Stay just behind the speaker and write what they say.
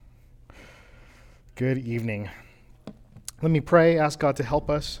Good evening. Let me pray, ask God to help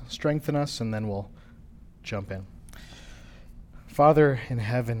us, strengthen us, and then we'll jump in. Father in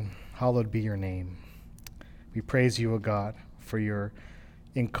heaven, hallowed be your name. We praise you, O God, for your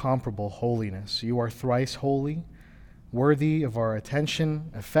incomparable holiness. You are thrice holy, worthy of our attention,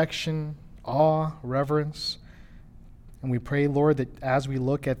 affection, awe, reverence. And we pray, Lord, that as we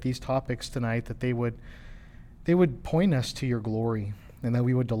look at these topics tonight, that they would point us to your glory and that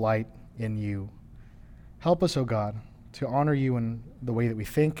we would delight in you. Help us, O God, to honor you in the way that we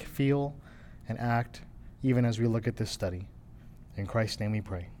think, feel, and act, even as we look at this study. In Christ's name we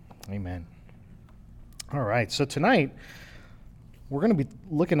pray. Amen. All right, so tonight we're going to be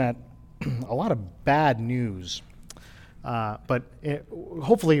looking at a lot of bad news, but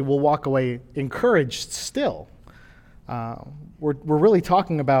hopefully we'll walk away encouraged still. We're really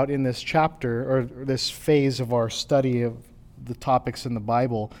talking about in this chapter, or this phase of our study of the topics in the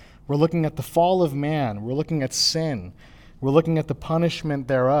Bible, we're looking at the fall of man. We're looking at sin. We're looking at the punishment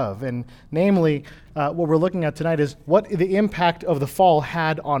thereof. And namely, what we're looking at tonight is what the impact of the fall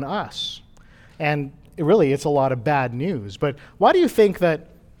had on us. And really, it's a lot of bad news. But why do you think that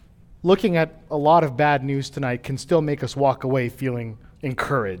looking at a lot of bad news tonight can still make us walk away feeling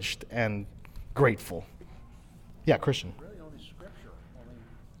encouraged and grateful? Yeah, Christian. Really only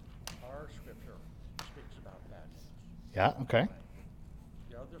our scripture speaks about that. Yeah, okay.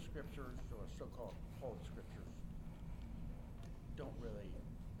 The other scriptures, or so-called old scriptures, don't really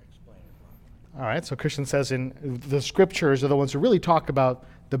explain it well. All right, so Christian says in the scriptures are the ones who really talk about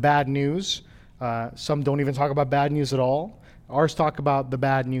the bad news. Some don't even talk about bad news at all. Ours talk about the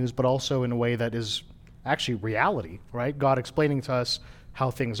bad news, but also in a way that is actually reality, right? God explaining to us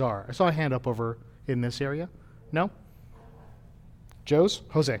how things are. I saw a hand up over in this area. No? Joe's?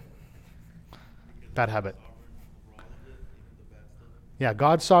 Jose. Bad habit. Yeah,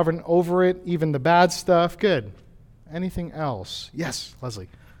 God's sovereign over it, even the bad stuff. Good. Anything else? Yes, Leslie.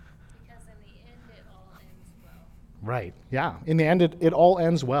 Because in the end, it all ends well. Right. Yeah. In the end, it all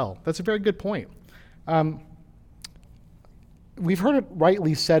ends well. That's a very good point. We've heard it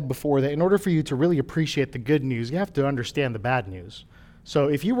rightly said before that in order for you to really appreciate the good news, you have to understand the bad news. So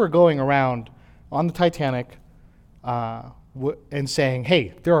if you were going around on the Titanic and saying,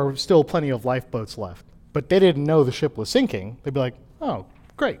 hey, there are still plenty of lifeboats left, but they didn't know the ship was sinking, they'd be like, oh,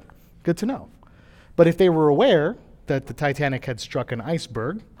 great, good to know. But if they were aware that the Titanic had struck an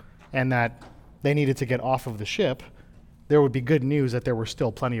iceberg and that they needed to get off of the ship, there would be good news that there were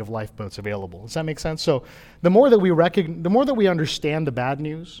still plenty of lifeboats available. Does that make sense? So the more that we understand the bad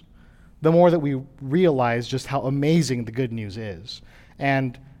news, the more that we realize just how amazing the good news is.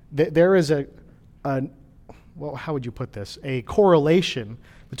 And there is how would you put this? A correlation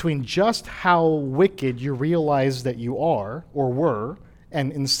between just how wicked you realize that you are or were,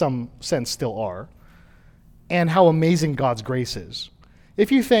 and in some sense still are, and how amazing God's grace is. If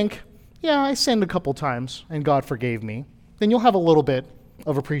you think, yeah, I sinned a couple times and God forgave me, then you'll have a little bit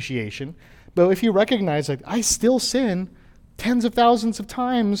of appreciation. But if you recognize that I still sin tens of thousands of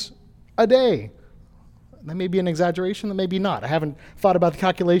times a day, that may be an exaggeration, that may be not. I haven't thought about the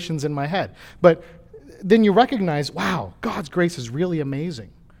calculations in my head. But then you recognize, wow, God's grace is really amazing.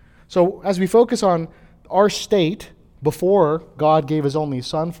 So as we focus on our state before God gave his only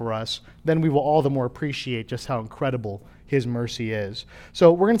son for us, then we will all the more appreciate just how incredible his mercy is.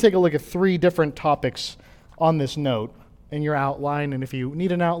 So we're going to take a look at 3 different topics on this note in your outline. And if you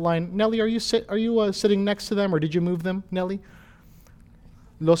need an outline, Nelly, are you sitting next to them, or did you move them, Nelly?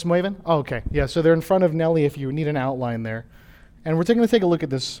 Los mueven? Oh, okay. Yeah, so they're in front of Nelly if you need an outline there. And we're going to take a look at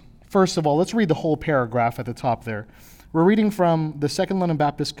this. First of all, let's read the whole paragraph at the top there. We're reading from the Second London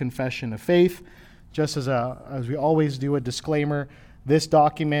Baptist Confession of Faith. Just as we always do, a disclaimer, this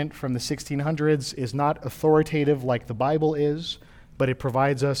document from the 1600s is not authoritative like the Bible is, but it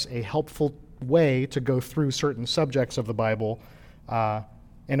provides us a helpful way to go through certain subjects of the Bible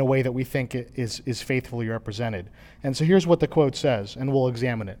in a way that we think is faithfully represented. And so here's what the quote says, and we'll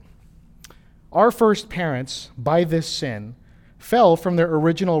examine it. Our first parents, by this sin, fell from their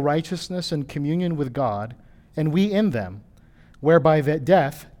original righteousness and communion with God, and we in them, whereby that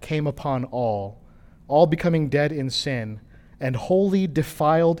death came upon all becoming dead in sin, and wholly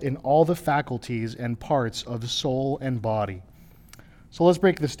defiled in all the faculties and parts of soul and body. So let's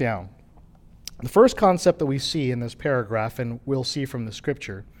break this down. The first concept that we see in this paragraph, and we'll see from the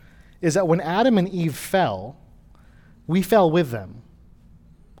scripture, is that when Adam and Eve fell, we fell with them.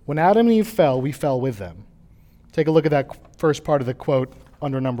 When Adam and Eve fell, we fell with them. Take a look at that first part of the quote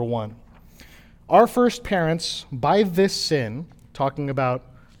under number 1. Our first parents, by this sin, talking about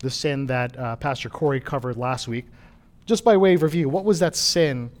the sin that Pastor Corey covered last week, just by way of review, what was that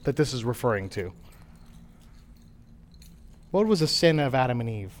sin that this is referring to? What was the sin of Adam and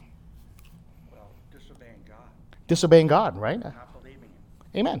Eve? Well, disobeying God, Disobeying God, right? not believing Him.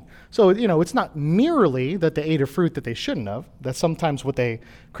 Amen. So, it's not merely that they ate a fruit that they shouldn't have. That's sometimes what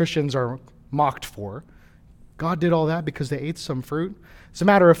Christians are mocked for. God did all that because they ate some fruit. As a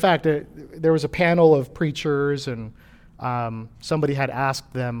matter of fact, there was a panel of preachers, and somebody had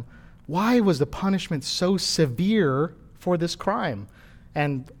asked them, why was the punishment so severe for this crime?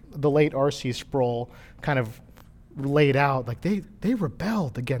 And the late R.C. Sproul kind of laid out, like, they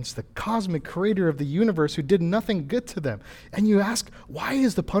rebelled against the cosmic creator of the universe who did nothing good to them. And you ask, why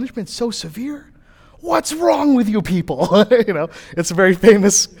is the punishment so severe? What's wrong with you people? It's a very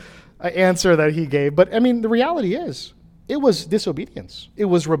famous answer that he gave. But, the reality is, it was disobedience. It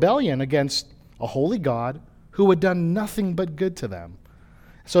was rebellion against a holy God who had done nothing but good to them.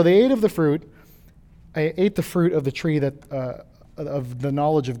 So they ate of the fruit. I ate the fruit of the tree that of the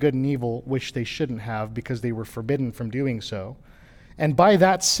knowledge of good and evil, which they shouldn't have because they were forbidden from doing so. And by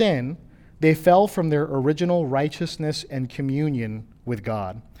that sin, they fell from their original righteousness and communion with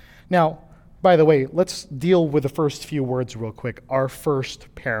God. Now, by the way, let's deal with the first few words real quick. Our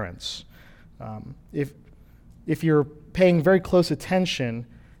first parents. If you're paying very close attention,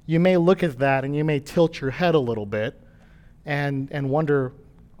 you may look at that and you may tilt your head a little bit and wonder,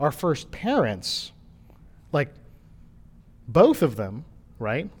 our first parents, like both of them,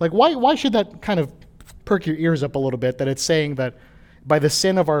 right? Like why should that kind of perk your ears up a little bit, that it's saying that by the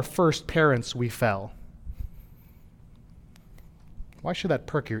sin of our first parents we fell? Why should that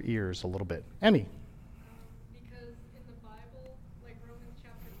perk your ears a little bit? Emmy? Because in the Bible, like Romans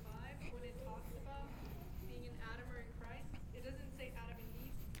chapter 5, when it talks about being in Adam or in Christ, it doesn't say Adam and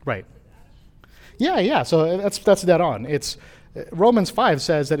Eve. Right. It says Adam. Yeah. So that's dead on. It's Romans 5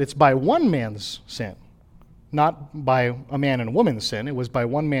 says that it's by one man's sin, not by a man and woman's sin. It was by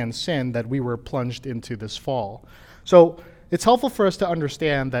one man's sin that we were plunged into this fall. So it's helpful for us to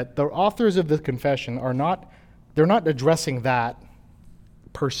understand that the authors of the confession they're not addressing that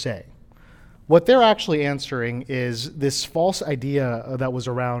per se. What they're actually answering is this false idea that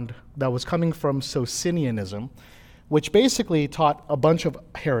was coming from Socinianism, which basically taught a bunch of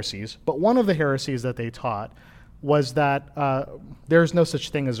heresies. But one of the heresies that they taught was that there's no such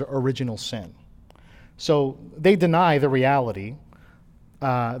thing as original sin. So they deny the reality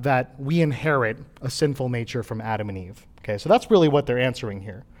that we inherit a sinful nature from Adam and Eve. Okay, so that's really what they're answering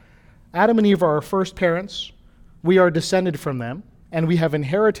here. Adam and Eve are our first parents. We are descended from them, and we have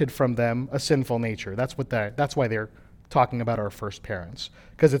inherited from them a sinful nature. That's why they're talking about our first parents,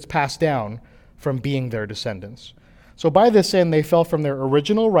 because it's passed down from being their descendants. So by this sin, they fell from their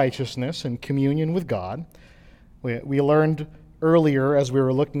original righteousness and communion with God. We learned earlier, as we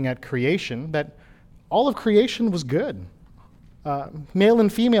were looking at creation, that all of creation was good. Male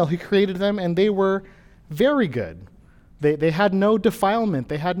and female, He created them, and they were very good. They had no defilement.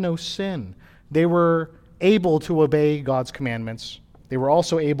 They had no sin. They were able to obey God's commandments. They were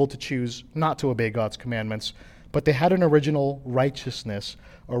also able to choose not to obey God's commandments, but they had an original righteousness,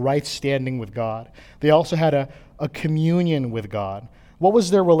 a right standing with God. They also had a communion with God. What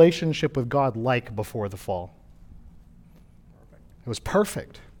was their relationship with God like before the fall? It was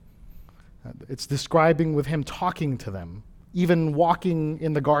perfect. It's describing with Him talking to them, even walking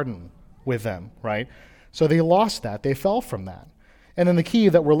in the garden with them, right? So they lost that. They fell from that. And then the key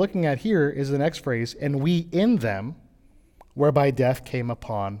that we're looking at here is the next phrase, and we in them, whereby death came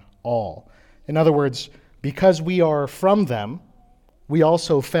upon all. In other words, because we are from them, we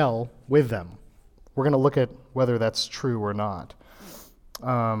also fell with them. We're going to look at whether that's true or not.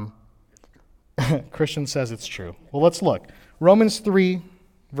 Christian says it's true. Well, let's look. Romans 3,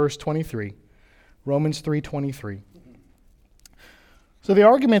 verse 23. Romans 3:23. So the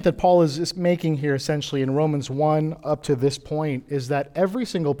argument that Paul is making here essentially in Romans 1 up to this point is that every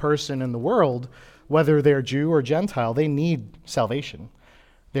single person in the world, whether they're Jew or Gentile, they need salvation.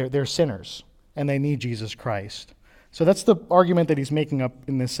 They're sinners, and they need Jesus Christ. So that's the argument that he's making up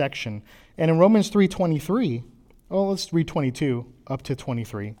in this section. And in Romans 3:23, let's read 22 up to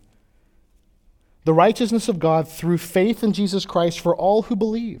 23. The righteousness of God through faith in Jesus Christ for all who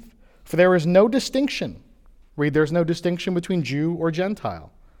believe. For there is no distinction. Read, there's no distinction between Jew or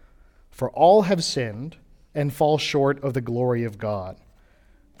Gentile. For all have sinned and fall short of the glory of God.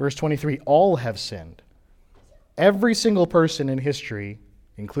 Verse 23, all have sinned. Every single person in history,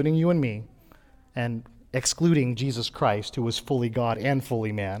 including you and me, and excluding Jesus Christ, who was fully God and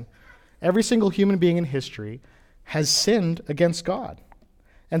fully man, every single human being in history has sinned against God.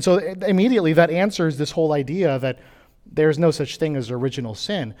 And so immediately that answers this whole idea that there's no such thing as original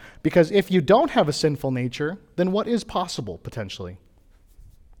sin. Because if you don't have a sinful nature, then what is possible, potentially?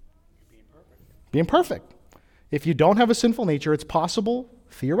 Being perfect. Being perfect. If you don't have a sinful nature, it's possible,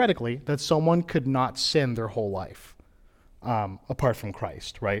 theoretically, that someone could not sin their whole life apart from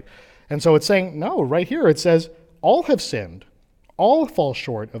Christ, right? And so it's saying, no, right here it says, all have sinned. All fall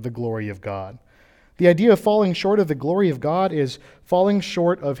short of the glory of God. The idea of falling short of the glory of God is falling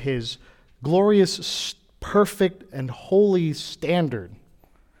short of his glorious, perfect, and holy standard,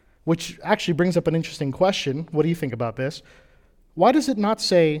 which actually brings up an interesting question. What do you think about this? Why does it not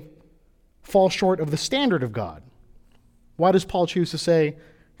say fall short of the standard of God? Why does Paul choose to say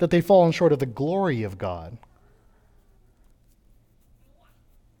that they've fallen short of the glory of God?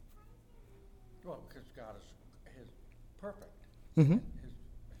 Well, because God is perfect. Mm-hmm.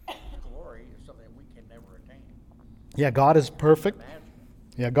 His glory is something we can never attain. Yeah, God is perfect. Imagine.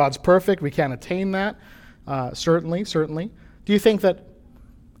 Yeah, God's perfect. We can't attain that. Certainly. Do you think that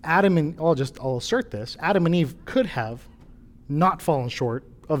I'll assert this, Adam and Eve could have not fallen short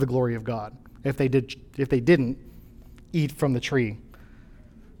of the glory of God if they didn't eat from the tree?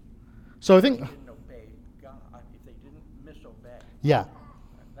 So I think, They didn't obey God. If they didn't misobey, yeah,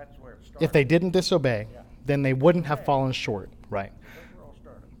 that's where it started. if they didn't disobey, then they wouldn't have fallen short. Right. That's where it all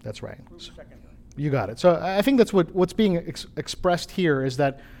started. That's right. Proof secondary. You got it. So I think that's what's being expressed here is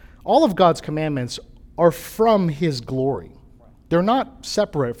that all of God's commandments are from his glory. They're not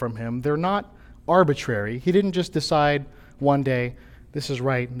separate from him. They're not arbitrary. He didn't just decide one day, this is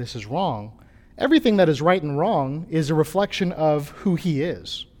right and this is wrong. Everything that is right and wrong is a reflection of who he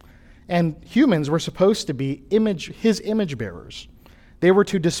is. And humans were supposed to be his image bearers. They were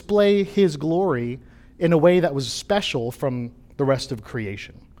to display his glory in a way that was special from the rest of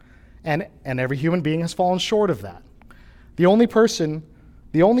creation. And every human being has fallen short of that. The only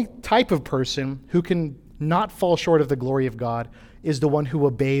type of person who can not fall short of the glory of God is the one who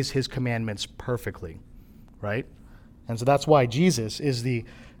obeys his commandments perfectly, right? And so that's why Jesus is the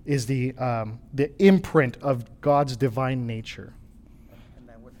imprint of God's divine nature. And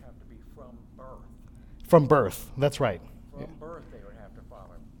that would have to be from birth. From birth, that's right. From birth, they would have to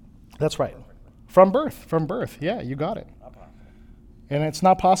follow. That's right. Perfectly. From birth. Yeah, you got it. Not possible. And it's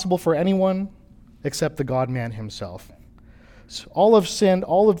not possible for anyone except the God-man himself. So all have sinned,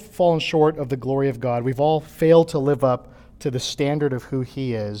 all have fallen short of the glory of God. We've all failed to live up to the standard of who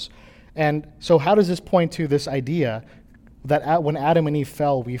he is. And so how does this point to this idea that when Adam and Eve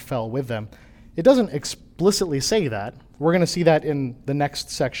fell, we fell with them? It doesn't explicitly say that. We're going to see that in the next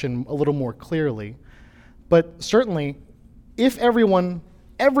section a little more clearly. But certainly, if everyone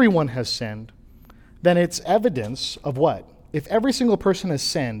has sinned, then it's evidence of what? If every single person has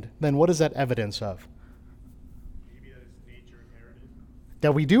sinned, then what is that evidence of? Maybe that is nature inherited.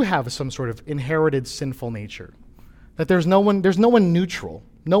 That we do have some sort of inherited sinful nature. That there's no one neutral.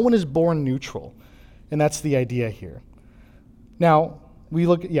 No one is born neutral. And that's the idea here. Now, we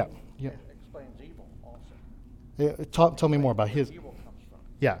look at, yeah. It explains evil also. Tell me more about Where his. evil comes from.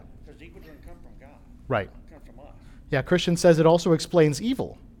 Yeah, Because evil didn't come from God. right. It comes from us. Yeah, Christian says it also explains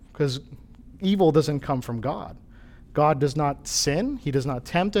evil, because evil doesn't come from God. God does not sin. He does not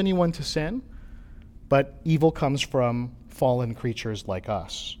tempt anyone to sin, but evil comes from fallen creatures like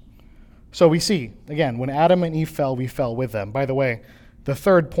us. So we see, again, when Adam and Eve fell, we fell with them. By the way, the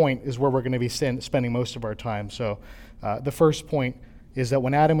third point is where we're going to be spending most of our time. So the first point is that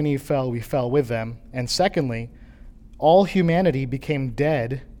when Adam and Eve fell, we fell with them. And secondly, all humanity became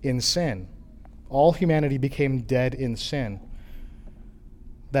dead in sin. All humanity became dead in sin.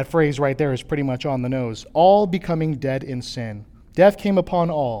 That phrase right there is pretty much on the nose. All becoming dead in sin. Death came upon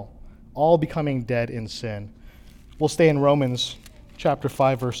all becoming dead in sin. We'll stay in Romans chapter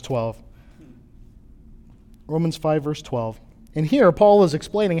 5, verse 12. Romans 5, verse 12. And here, Paul is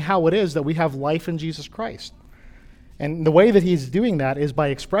explaining how it is that we have life in Jesus Christ. And the way that he's doing that is by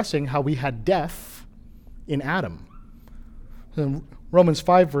expressing how we had death in Adam. In Romans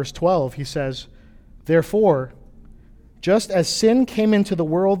 5, verse 12, he says, therefore, just as sin came into the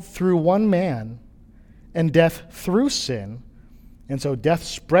world through one man, and death through sin, and so death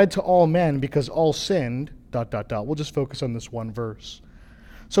spread to all men because all sinned, ... We'll just focus on this one verse.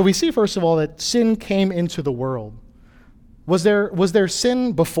 So we see, first of all, that sin came into the world. Was there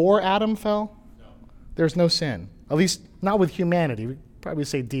sin before Adam fell? No. There's no sin. At least not with humanity. We'd probably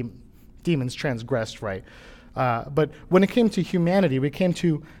say demons transgressed, right? But when it came to humanity, when it came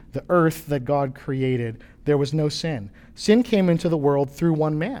to the earth that God created, there was no sin. Sin came into the world through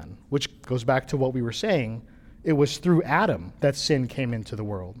one man, which goes back to what we were saying. It was through Adam that sin came into the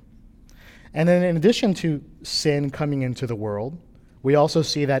world. And then in addition to sin coming into the world, we also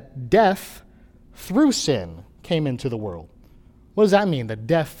see that death through sin came into the world. What does that mean, that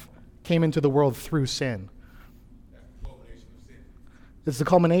death came into the world through sin? That's the culmination of sin. It's the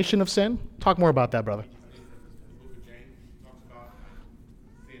culmination of sin? Talk more about that, brother.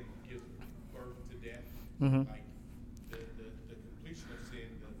 Mhm. Like the completion of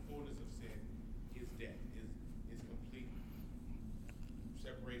sin, the fullness of sin is death, is complete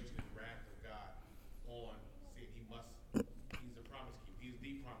separation and wrath of God on sin. He's a promise keeper. He's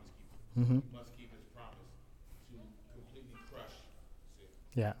the promise keeper. Mhm. He must keep his promise to completely crush sin.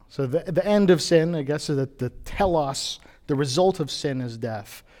 Yeah. So the end of sin, I guess, is that the telos, the result of sin is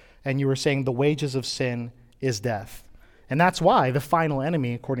death. And you were saying the wages of sin is death. And that's why the final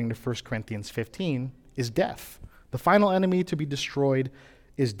enemy, according to 1 Corinthians 15, is death. The final enemy to be destroyed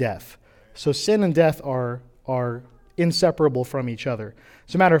is death. So sin and death are inseparable from each other.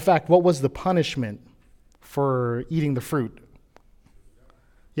 As a matter of fact, what was the punishment for eating the fruit?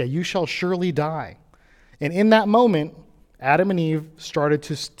 Yeah, you shall surely die. And in that moment, Adam and Eve started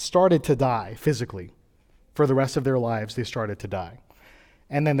to die physically. For the rest of their lives, they started to die.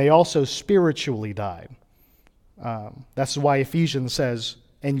 And then they also spiritually died. That's why Ephesians says,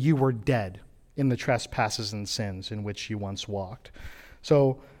 and you were dead in the trespasses and sins in which you once walked.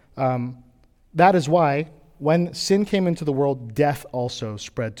 So that is why when sin came into the world, death also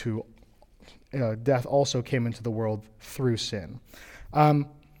came into the world through sin. And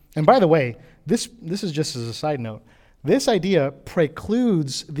by the way, this is just as a side note. This idea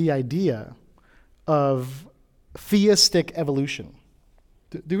precludes the idea of theistic evolution.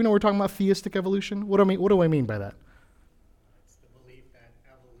 Do you know we're talking about theistic evolution? What do I mean by that? It's the belief that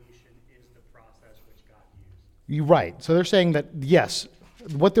evolution is the process which God used. You're right. So they're saying that, yes,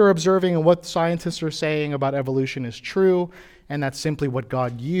 what they're observing and what scientists are saying about evolution is true, and that's simply what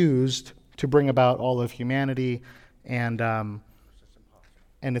God used to bring about all of humanity, and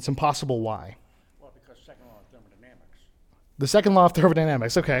it's impossible. Why? Well, because second law of thermodynamics. The second law of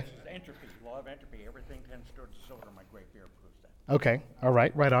thermodynamics. Okay. The entropy, law of entropy, everything tends towards disorder. My great bear proves that. Okay. All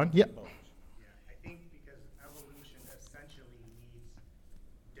right. Right on. Yeah. Both. Yeah, I think because evolution essentially needs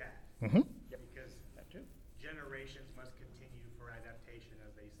death. Mm-hmm. Because That too. generations must continue for adaptation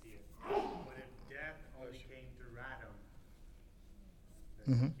as they see it. But if death only came through Adam,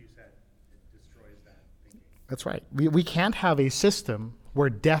 then like you said, it destroys that thinking. That's right. We can't have a system where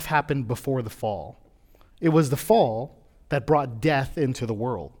death happened before the fall. It was the fall that brought death into the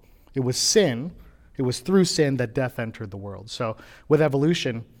world. It was sin. It was through sin that death entered the world. So with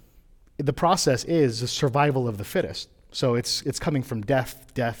evolution, the process is the survival of the fittest. So it's coming from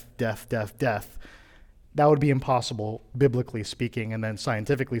death. That would be impossible, biblically speaking, and then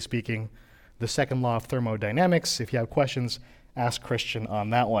scientifically speaking. The second law of thermodynamics, if you have questions, ask Christian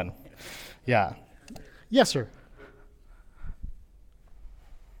on that one. Yeah. Yes, sir.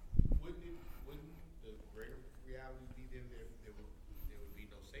 Wouldn't the greater reality be then there would be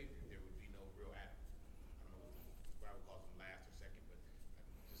no Savior, there would be no real Adam? I don't know what I would call him last or second, but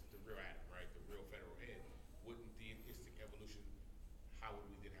just the real Adam, right? The real federal head. Wouldn't theistic evolution, how would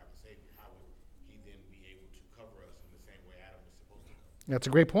we then have a Savior? How would he then be able to cover us in the same way Adam is supposed to cover? That's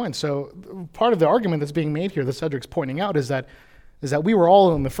a great point. So part of the argument that's being made here, that Cedric's pointing out, is that we were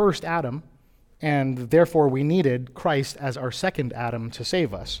all in the first Adam, and therefore we needed Christ as our second Adam to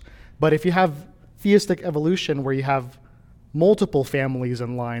save us. But if you have theistic evolution where you have multiple families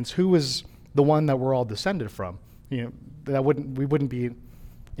and lines, who is the one that we're all descended from? We wouldn't be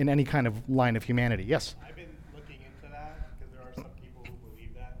in any kind of line of humanity. Yes. I've been looking into that because there are some people who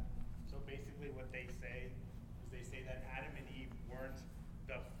believe that. So basically what they say is they say that Adam and Eve weren't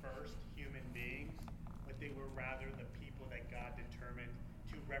the first human beings, but they were rather the people that God determined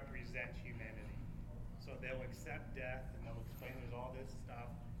to represent humanity. So they'll accept death and they'll explain there's all this stuff,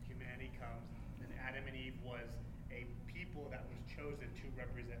 humanity comes, and Adam and Eve was a people that was chosen to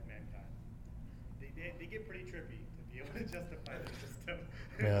represent mankind. They get pretty trippy to be able to justify the system.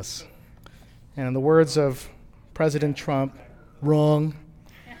 Yes. And in the words of President Trump, wrong.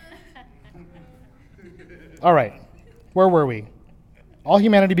 All right. Where were we? All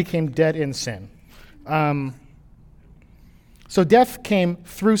humanity became dead in sin. So death came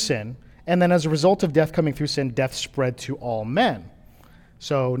through sin, and then as a result of death coming through sin, death spread to all men.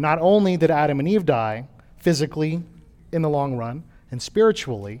 So not only did Adam and Eve die physically in the long run and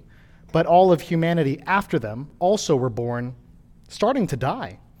spiritually, but all of humanity after them also were born starting to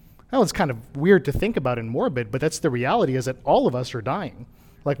die. That was kind of weird to think about and morbid, but that's the reality, is that all of us are dying.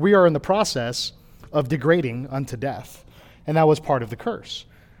 Like, we are in the process of degrading unto death. And that was part of the curse.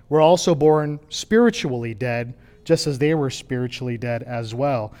 We're also born spiritually dead, just as they were spiritually dead as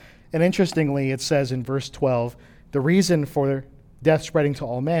well. And interestingly, it says in verse 12, the reason for death spreading to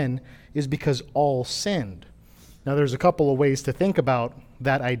all men is because all sinned. Now, there's a couple of ways to think about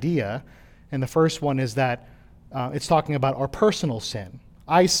that idea. And the first one is that it's talking about our personal sin.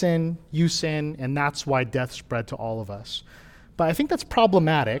 I sin, you sin, and that's why death spread to all of us. But I think that's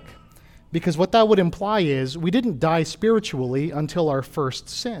problematic Because what that would imply is we didn't die spiritually until our first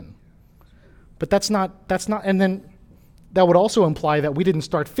sin. But that's not, and then that would also imply that we didn't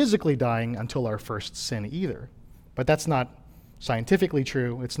start physically dying until our first sin either. But that's not scientifically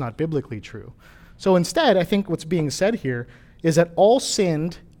true. It's not biblically true. So instead, I think what's being said here is that all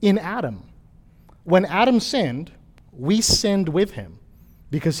sinned in Adam. When Adam sinned, we sinned with him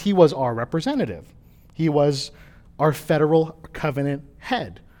because he was our representative. He was our federal covenant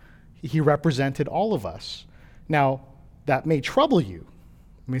head. He represented all of us. Now, that may trouble you.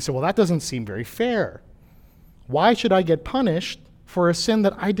 You may say, well, that doesn't seem very fair. Why should I get punished for a sin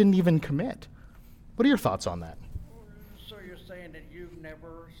that I didn't even commit? What are your thoughts on that? So you're saying that you've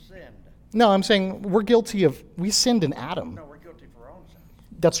never sinned? No, I'm saying we sinned in Adam. No, we're guilty for our own sins.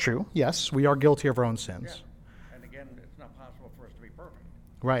 That's true. Yes, we are guilty of our own Yeah. sins. And again, it's not possible for us to be perfect.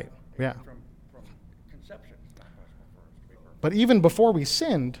 Right, yeah. From conception, it's not possible for us to be perfect. But even before we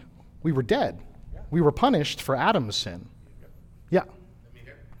sinned, we were dead. We were punished for Adam's sin. Yeah. I mean,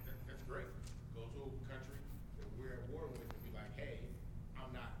 that's great. Go to a country that we're at war with and be like, hey, I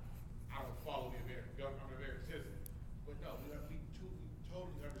don't follow the American government, I'm an American citizen. But no, we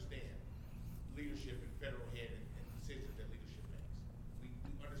totally understand leadership and federal head and decisions that leadership makes.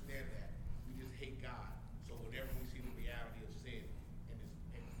 We understand that. We just hate God. So whenever we see the reality of sin and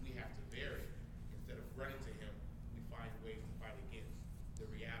we have to bear it, instead of running to him, we find ways to fight against the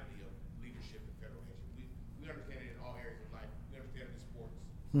reality of leadership and federal headship. We understand it in all areas of life. We understand it in sports.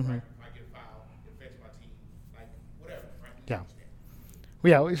 Right? If I get fouled, it affects my team. Like, whatever, right? We Yeah. understand.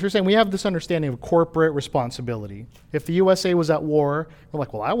 Yeah, you're saying we have this understanding of corporate responsibility. If the USA was at war, we're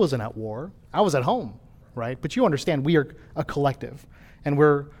like, well, I wasn't at war. I was at home, right? But you understand we are a collective, and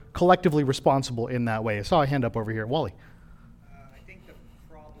we're collectively responsible in that way. I saw a hand up over here. Wally. I think the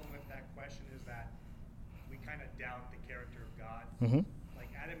problem with that question is that we kind of doubt the character of God. Mm-hmm. Like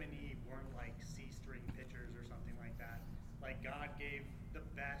Adam and Eve weren't like C-string pitchers or something like that. Like God gave the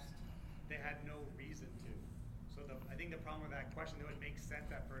best. They had no reason to. So I think the problem with that question, though it makes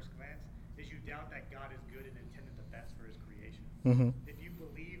sense at first glance, is you doubt that God is good and intended the best for his creation. Mm-hmm. If you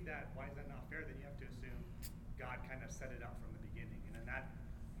believe that, why is that not fair? Then you have to assume God kind of set it up from the beginning. And then that,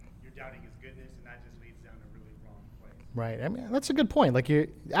 you're doubting his goodness, and that just leads down a really wrong place. Right. I mean, that's a good point. Like,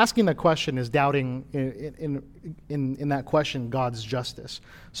 you asking that question is doubting in that question God's justice.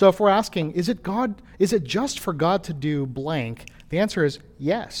 So if we're asking, is it just for God to do blank? The answer is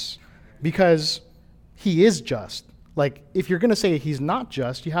yes, because he is just. Like, if you're going to say he's not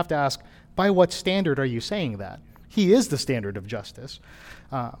just, you have to ask, by what standard are you saying that? He is the standard of justice.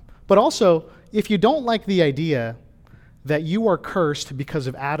 But also, if you don't like the idea that you are cursed because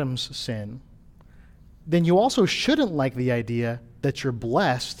of Adam's sin, then you also shouldn't like the idea that you're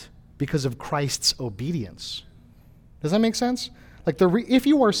blessed because of Christ's obedience. Does that make sense? Like, if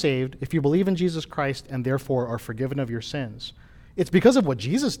you are saved, if you believe in Jesus Christ and therefore are forgiven of your sins, it's because of what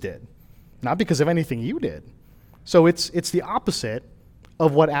Jesus did, not because of anything you did. So it's the opposite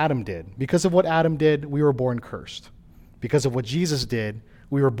of what Adam did. Because of what Adam did, we were born cursed. Because of what Jesus did,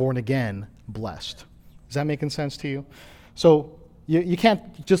 we were born again blessed. Is that making sense to you? So you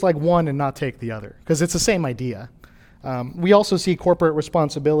can't just like one and not take the other, because it's the same idea. We also see corporate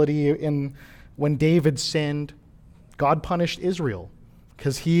responsibility in when David sinned, God punished Israel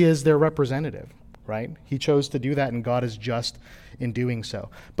because he is their representative, right? He chose to do that, and God is just in doing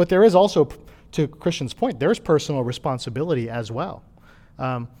so. But there is also, to Christian's point, there's personal responsibility as well.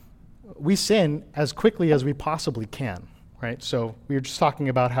 We sin as quickly as we possibly can, right? So we were just talking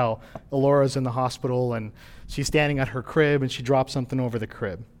about how Alora's in the hospital and she's standing at her crib and she drops something over the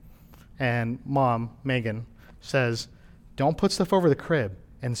crib. And mom, Megan, says, don't put stuff over the crib.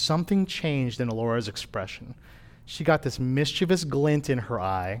 And something changed in Alora's expression. She got this mischievous glint in her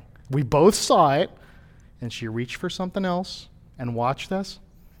eye. We both saw it, and she reached for something else and watched us,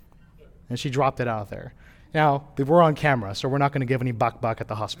 and she dropped it out there. Now, we're on camera, so we're not going to give any buck at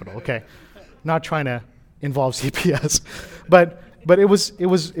the hospital, okay? Not trying to involve CPS. But it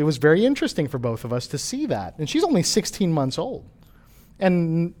was very interesting for both of us to see that. And she's only 16 months old.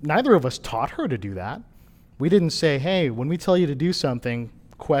 And neither of us taught her to do that. We didn't say, hey, when we tell you to do something,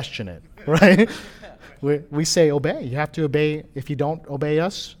 question it, right? We say obey. You have to obey. If you don't obey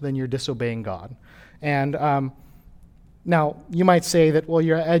us, then you're disobeying God. And now, you might say that, well,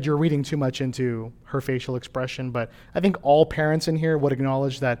 Ed, you're reading too much into her facial expression, but I think all parents in here would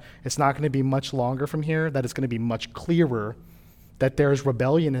acknowledge that it's not going to be much longer from here, that it's going to be much clearer that there's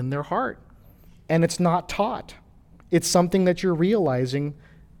rebellion in their heart. And it's not taught. It's something that you're realizing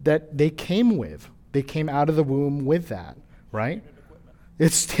that they came with. They came out of the womb with that, right?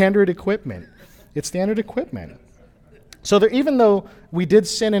 It's standard equipment. It's standard equipment. So there, even though we did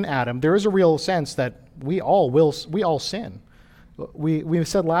sin in Adam, there is a real sense that we all sin. We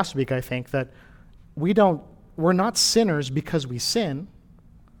said last week, I think, that we're not sinners because we sin.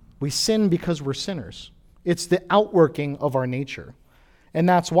 We sin because we're sinners. It's the outworking of our nature. And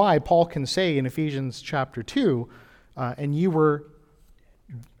that's why Paul can say in Ephesians chapter 2, and you were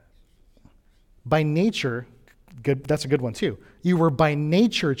by nature, good, that's a good one too. You were by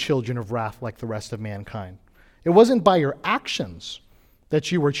nature children of wrath like the rest of mankind. It wasn't by your actions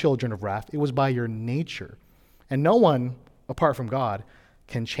that you were children of wrath. It was by your nature. And no one, apart from God,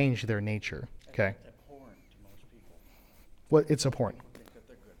 can change their nature. Okay? Abhorrent to most people. Well, it's abhorrent. Think that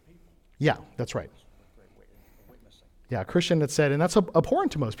they're good people. Yeah, that's right. Great witnessing. Yeah, a Christian that said, and that's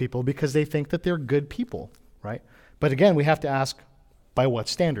abhorrent to most people because they think that they're good people, right? But again, we have to ask, by what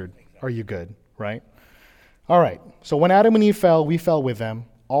standard are you good, right? All right, so when Adam and Eve fell, we fell with them.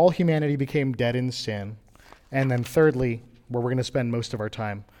 All humanity became dead in sin. And then thirdly, where we're going to spend most of our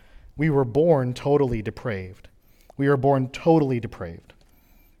time, we were born totally depraved. We were born totally depraved.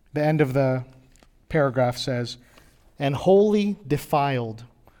 The end of the paragraph says, and wholly defiled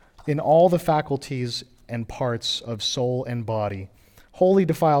in all the faculties and parts of soul and body. Wholly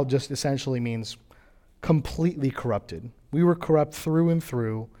defiled just essentially means completely corrupted. We were corrupt through and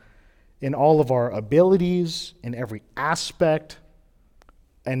through in all of our abilities, in every aspect,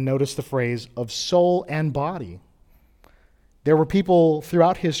 and notice the phrase, of soul and body. There were people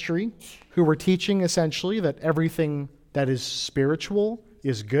throughout history who were teaching essentially that everything that is spiritual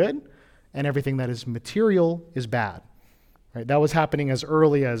is good and everything that is material is bad. Right? That was happening as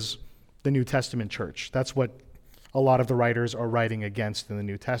early as the New Testament church. That's what a lot of the writers are writing against in the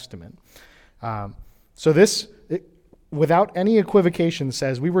New Testament. So this, without any equivocation,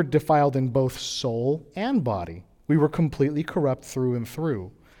 says we were defiled in both soul and body. We were completely corrupt through and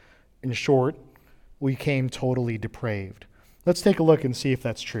through. In short, we came totally depraved. Let's take a look and see if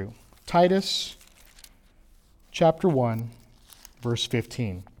that's true. Titus chapter 1, verse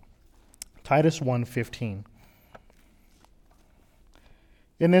 15. Titus 1:15.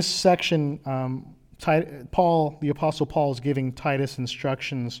 In this section, the Apostle Paul is giving Titus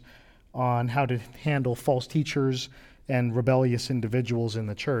instructions on how to handle false teachers and rebellious individuals in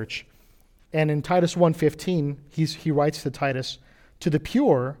the church. And in Titus 1:15, he writes to Titus, to the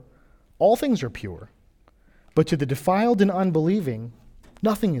pure, all things are pure. But to the defiled and unbelieving,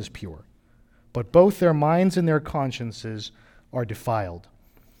 nothing is pure. But both their minds and their consciences are defiled.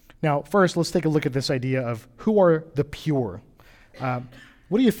 Now, first, let's take a look at this idea of who are the pure.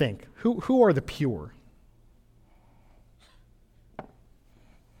 What do you think? Who are the pure?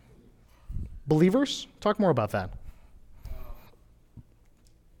 Believers? Talk more about that.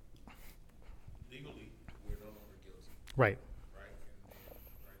 Legally, we're no longer guilty, Right. right? And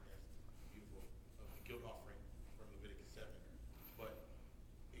right, that's beautiful, the guilt offering from Leviticus 7. But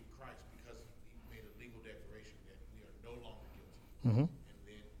in Christ, because he made a legal declaration that we are no longer guilty. Mm-hmm. And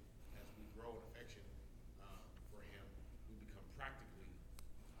then as we grow in affection for him, we become practically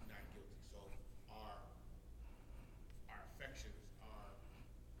not guilty. So our affections are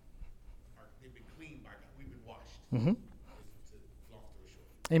they've been cleaned by God. We've been washed. Mm-hmm. Long story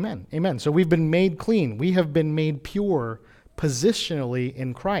short. Amen. Amen. So we've been made clean. We have been made pure positionally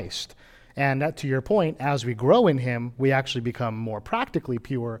in Christ. And that, to your point, as we grow in him, we actually become more practically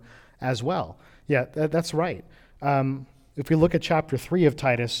pure as well. Yeah, that's right. If we look at chapter 3 of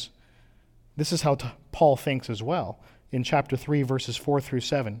Titus, this is how Paul thinks as well. In chapter 3, verses 4 through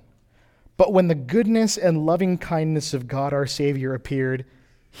 7. But when the goodness and loving kindness of God our Savior appeared,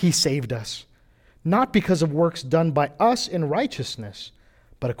 he saved us, not because of works done by us in righteousness,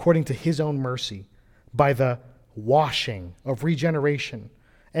 but according to his own mercy, by the washing of regeneration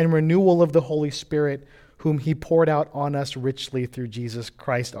and renewal of the Holy Spirit, whom he poured out on us richly through Jesus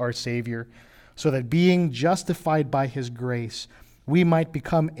Christ our Savior, so that being justified by his grace, we might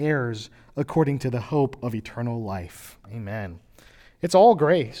become heirs according to the hope of eternal life. Amen. It's all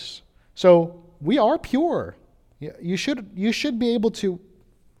grace. So we are pure. You should be able to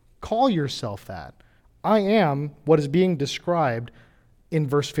call yourself that. I am what is being described in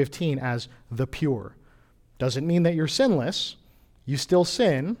verse 15 as the pure. Doesn't mean that you're sinless. You still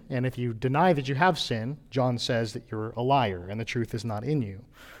sin, and if you deny that you have sin, John says that you're a liar and the truth is not in you.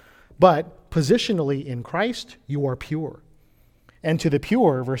 But positionally in Christ, you are pure. And to the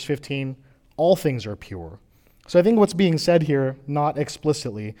pure, verse 15, all things are pure. So I think what's being said here, not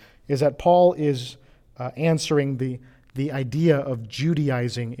explicitly, is that Paul is answering the idea of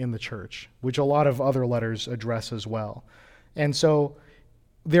Judaizing in the church, which a lot of other letters address as well. And so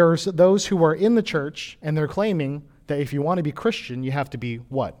there's those who are in the church, and they're claiming that if you want to be Christian, you have to be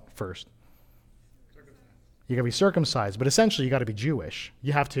what first? You got to be circumcised, but essentially you got to be Jewish.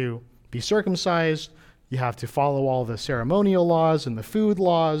 You have to be circumcised. You have to follow all the ceremonial laws and the food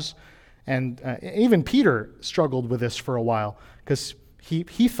laws. And even Peter struggled with this for a while because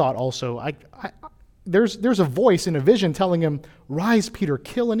he thought also, there's a voice in a vision telling him, rise, Peter,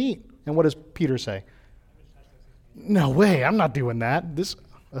 kill and eat. And what does Peter say? No way, I'm not doing that. This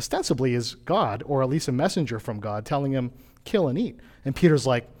ostensibly is God, or at least a messenger from God, telling him, kill and eat. And Peter's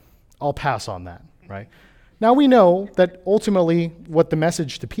like, I'll pass on that, right? Now we know that ultimately what the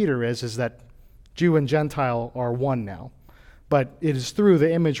message to Peter is that Jew and Gentile are one now. But it is through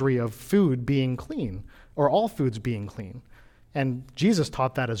the imagery of food being clean, or all foods being clean. And Jesus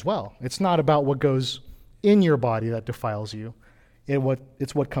taught that as well. It's not about what goes in your body that defiles you.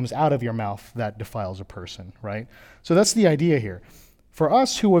 It's what comes out of your mouth that defiles a person, right? So that's the idea here. For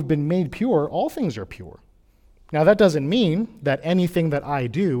us who have been made pure, all things are pure. Now that doesn't mean that anything that I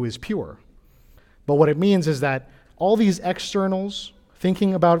do is pure. But what it means is that all these externals,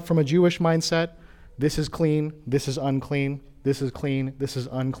 thinking about from a Jewish mindset, this is clean, this is unclean, this is clean, this is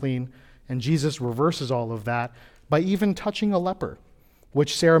unclean. And Jesus reverses all of that by even touching a leper,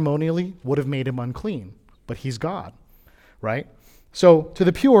 which ceremonially would have made him unclean. But he's God, right? So to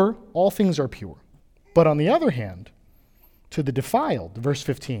the pure, all things are pure. But on the other hand, to the defiled, verse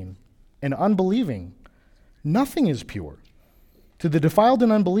 15, and unbelieving, nothing is pure. To the defiled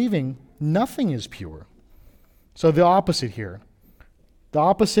and unbelieving, nothing is pure. So the opposite here. The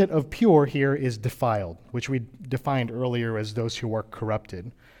opposite of pure here is defiled, which we defined earlier as those who are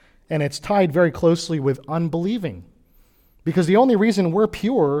corrupted. And it's tied very closely with unbelieving. Because the only reason we're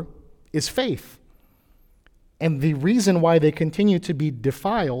pure is faith. And the reason why they continue to be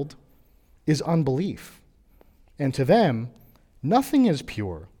defiled is unbelief. And to them, nothing is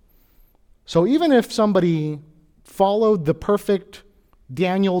pure. So even if somebody followed the perfect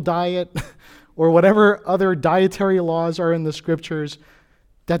Daniel diet or whatever other dietary laws are in the scriptures,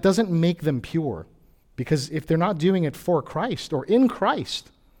 that doesn't make them pure. Because if they're not doing it for Christ or in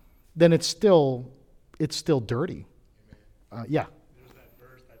Christ, then it's still dirty. Yeah. There's that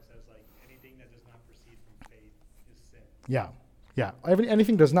verse that says, like, anything that does not proceed from faith is sin. Yeah.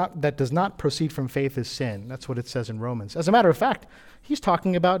 Anything that does not proceed from faith is sin. That's what it says in Romans. As a matter of fact, he's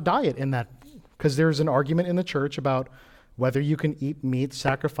talking about diet in that, because there's an argument in the church about whether you can eat meat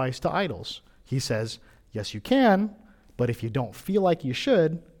sacrificed to idols. He says, yes, you can, but if you don't feel like you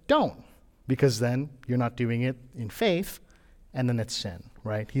should, don't, because then you're not doing it in faith, and then it's sin,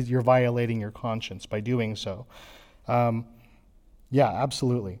 right? You're violating your conscience by doing so. Yeah,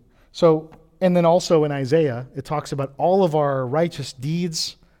 absolutely. So, and then also in Isaiah, it talks about all of our righteous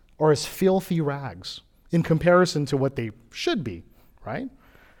deeds are as filthy rags in comparison to what they should be, right?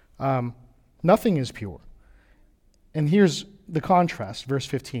 Nothing is pure. And here's the contrast, verse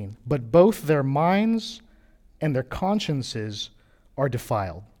 15. But both their minds and their consciences are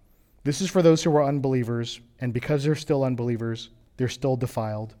defiled. This is for those who are unbelievers, and because they're still unbelievers, they're still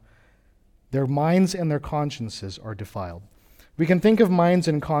defiled. Their minds and their consciences are defiled. We can think of minds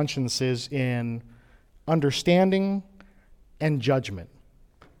and consciences in understanding and judgment.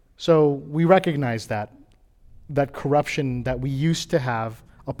 So we recognize that corruption that we used to have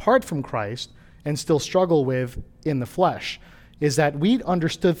apart from Christ and still struggle with in the flesh is that we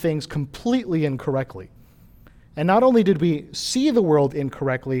understood things completely incorrectly. And not only did we see the world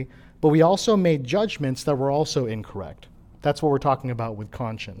incorrectly, but we also made judgments that were also incorrect. That's what we're talking about with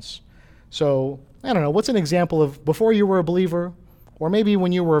conscience. So, I don't know, what's an example of before you were a believer, or maybe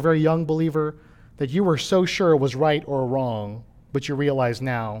when you were a very young believer, that you were so sure was right or wrong, but you realize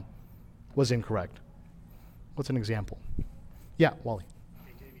now was incorrect? What's an example? Yeah, Wally.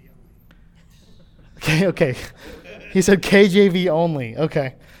 Okay. He said KJV only.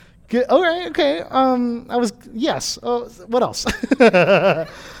 Okay. Good. All right. Okay. Yes. What else?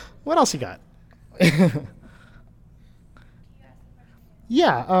 What else you got?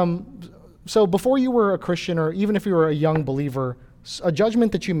 Yeah. So before you were a Christian, or even if you were a young believer, a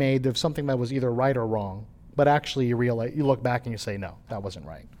judgment that you made of something that was either right or wrong, but actually you look back and you say, no, that wasn't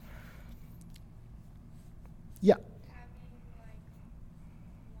right. Yeah.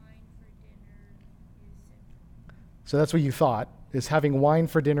 So that's what you thought, is having wine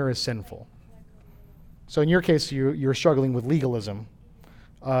for dinner is sinful. So in your case, you're struggling with legalism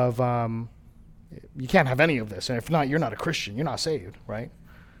of you can't have any of this, and if not, you're not a Christian, you're not saved, right?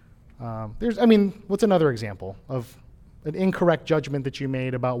 What's another example of an incorrect judgment that you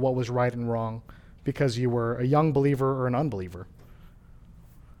made about what was right and wrong because you were a young believer or an unbeliever?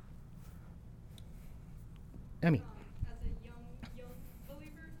 Emmy. As a young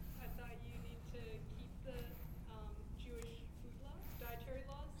believer, I thought you need to keep the Jewish food laws, dietary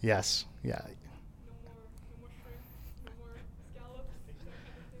laws. Yes. Yeah. No more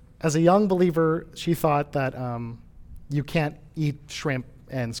as a young believer, she thought that you can't eat shrimp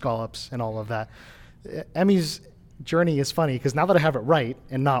and scallops and all of that. Emmy's journey is funny because now that I have it right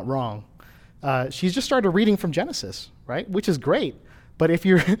and not wrong, she's just started reading from Genesis, right? Which is great. But if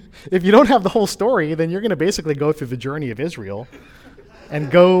you don't have the whole story, then you're going to basically go through the journey of Israel and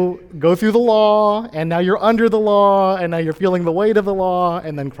go through the law, and now you're under the law, and now you're feeling the weight of the law,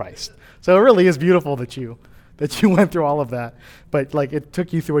 and then Christ. So it really is beautiful that you went through all of that. But like it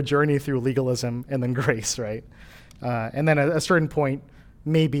took you through a journey through legalism and then grace, right? And then at a certain point,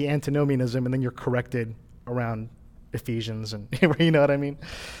 maybe antinomianism, and then you're corrected around Ephesians, and you know what I mean?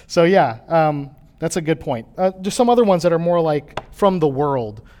 So yeah, that's a good point. Just some other ones that are more like from the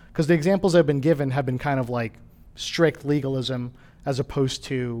world, because the examples I've been given have been kind of like strict legalism as opposed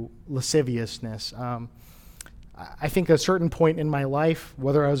to lasciviousness. I think at a certain point in my life,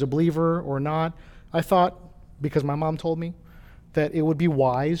 whether I was a believer or not, I thought, because my mom told me, that it would be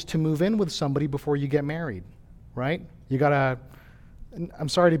wise to move in with somebody before you get married, right? You gotta, I'm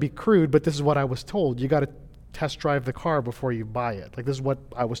sorry to be crude, but this is what I was told. You gotta test drive the car before you buy it. Like, this is what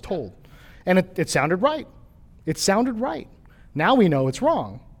I was told. And it sounded right. It sounded right. Now we know it's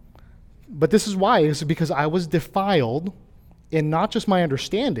wrong. But this is why, is because I was defiled in not just my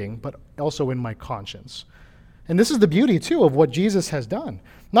understanding, but also in my conscience. And this is the beauty, too, of what Jesus has done.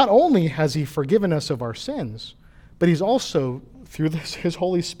 Not only has he forgiven us of our sins, but he's also, through his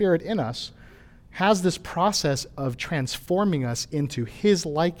Holy Spirit in us, has this process of transforming us into his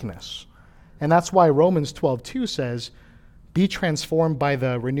likeness. And that's why Romans 12:2 says, be transformed by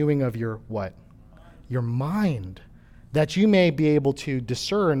the renewing of your what? Your mind, that you may be able to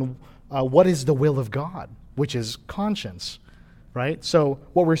discern what is the will of God, which is conscience, right? So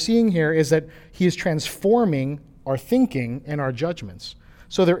what we're seeing here is that he is transforming our thinking and our judgments.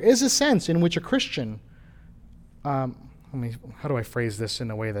 So there is a sense in which a Christian, how do I phrase this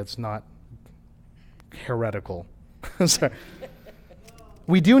in a way that's not heretical? Sorry.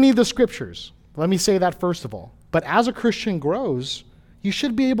 We do need the scriptures. Let me say that first of all. But as a Christian grows, you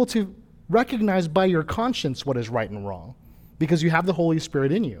should be able to recognize by your conscience what is right and wrong, because you have the Holy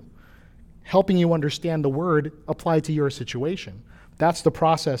Spirit in you, helping you understand the word applied to your situation. That's the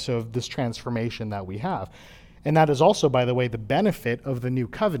process of this transformation that we have. And that is also, by the way, the benefit of the new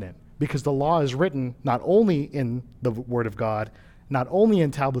covenant, because the law is written not only in the word of God, not only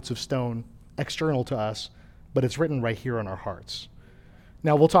in tablets of stone external to us, but it's written right here in our hearts.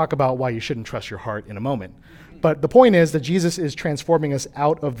 Now, we'll talk about why you shouldn't trust your heart in a moment. But the point is that Jesus is transforming us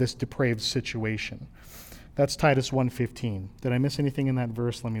out of this depraved situation. That's Titus 1:15. Did I miss anything in that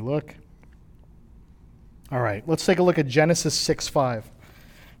verse? Let me look. All right, let's take a look at Genesis 6:5.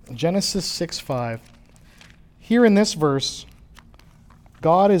 Genesis 6:5. Here in this verse,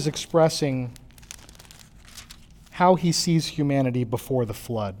 God is expressing how he sees humanity before the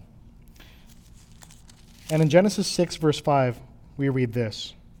flood. And in Genesis 6, verse 5, we read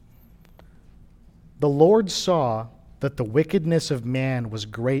this. The Lord saw that the wickedness of man was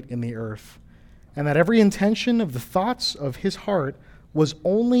great in the earth, and that every intention of the thoughts of his heart was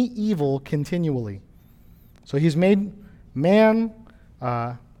only evil continually. So he's made man,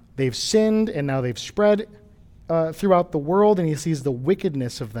 they've sinned, and now they've spread throughout the world, and he sees the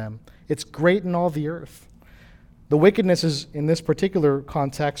wickedness of them. It's great in all the earth. The wickedness is, in this particular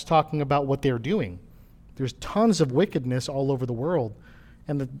context, talking about what they're doing. There's tons of wickedness all over the world.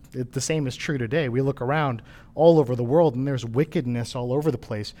 And the same is true today. We look around all over the world, and there's wickedness all over the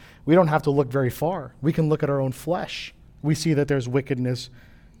place. We don't have to look very far. We can look at our own flesh. We see that there's wickedness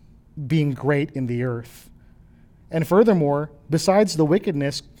being great in the earth. And furthermore, besides the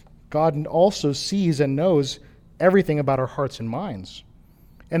wickedness, God also sees and knows everything about our hearts and minds.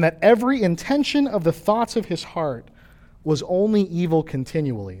 And that every intention of the thoughts of his heart was only evil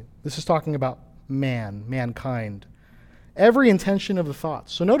continually. This is talking about mankind. Every intention of the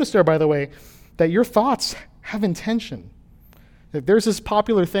thoughts. So notice there, by the way, that your thoughts have intention. There's this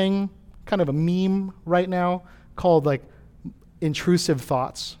popular thing, kind of a meme right now, called like intrusive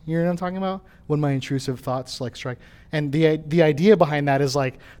thoughts. You know what I'm talking about? When my intrusive thoughts like strike. And the idea behind that is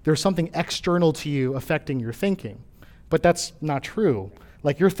like there's something external to you affecting your thinking. But that's not true.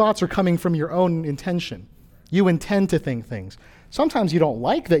 Like your thoughts are coming from your own intention. You intend to think things. Sometimes you don't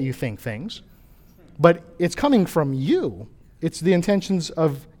like that you think things, but it's coming from you. It's the intentions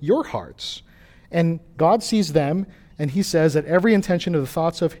of your hearts. And God sees them, and he says that every intention of the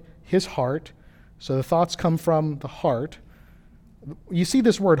thoughts of his heart, so the thoughts come from the heart. You see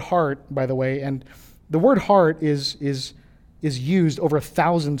this word heart, by the way, and the word heart is used over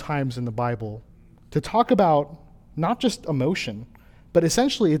 1,000 times in the Bible to talk about not just emotion, but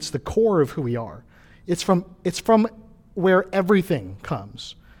essentially it's the core of who we are. It's from where everything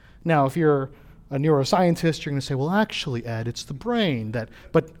comes. Now, if you're a neuroscientist, you're going to say, well, actually, Ed, it's the brain that,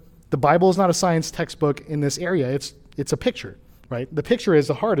 but the Bible is not a science textbook in this area. It's a picture, right? The picture is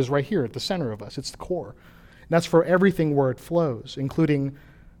the heart is right here at the center of us. It's the core. And that's for everything where it flows, including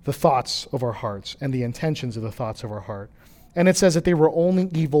the thoughts of our hearts and the intentions of the thoughts of our heart. And it says that they were only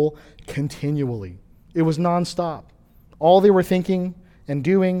evil continually. It was nonstop. All they were thinking and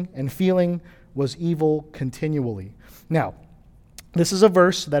doing and feeling was evil continually. Now, this is a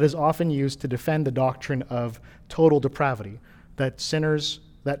verse that is often used to defend the doctrine of total depravity, that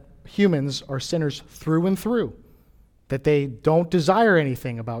humans are sinners through and through, that they don't desire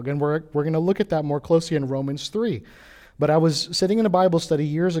anything about. And we're going to look at that more closely in Romans 3. But I was sitting in a Bible study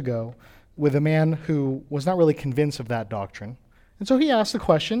years ago with a man who was not really convinced of that doctrine. And so he asked the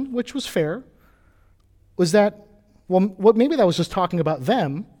question, which was fair, was that, well, maybe that was just talking about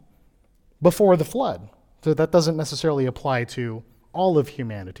them before the flood. So that doesn't necessarily apply to all of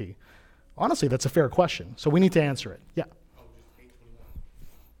humanity. Honestly, that's a fair question. So we need to answer it. Yeah.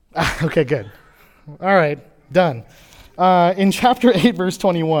 Okay, good. All right, done. In chapter 8, verse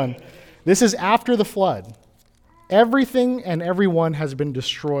 21, this is after the flood. Everything and everyone has been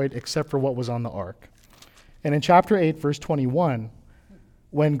destroyed except for what was on the ark. And in chapter 8, verse 21,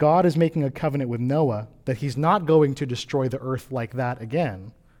 when God is making a covenant with Noah that he's not going to destroy the earth like that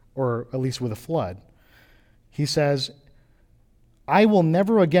again, or at least with a flood, he says, I will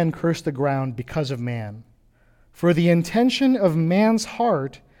never again curse the ground because of man, for the intention of man's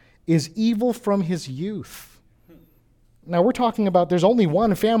heart is evil from his youth. Now we're talking about there's only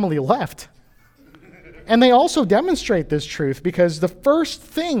one family left. And they also demonstrate this truth because the first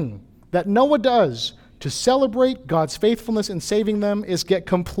thing that Noah does to celebrate God's faithfulness in saving them is get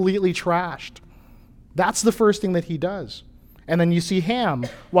completely trashed. That's the first thing that he does. And then you see Ham,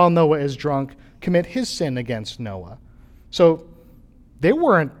 while Noah is drunk, commit his sin against Noah. So they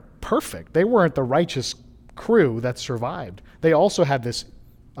weren't perfect. They weren't the righteous crew that survived. They also had this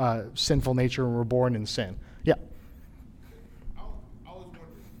sinful nature and were born in sin. Yeah. I was wondering,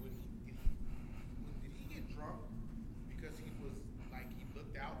 did he get drunk because he was like he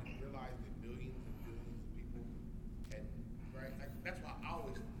looked out and realized that millions and billions of people had right? Like, that's why I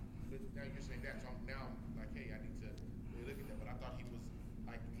always. Now you're saying that, so now I'm like, hey, I need to really look at that. But I thought he was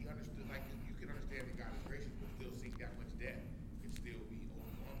like he understood, like you can understand that God is gracious, but still seek that much debt and still be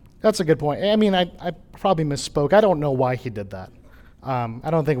overwhelmed. That's a good point. I mean, I probably misspoke. I don't know why he did that. I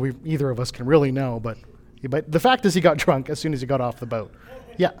don't think either of us can really know, but the fact is he got drunk as soon as he got off the boat.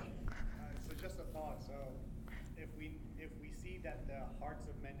 Yeah. So just a thought. So if we see that the hearts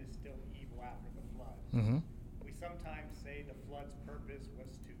of men is still evil after the flood, we sometimes say the flood's purpose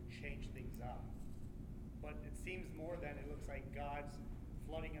was to change things up. But it seems more than it looks like God's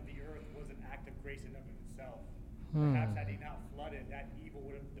flooding of the earth was an act of grace in and of itself. Perhaps had he not flooded, that evil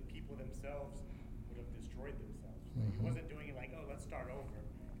would have, the people themselves would have destroyed themselves. He wasn't doing it like, oh, let's start over,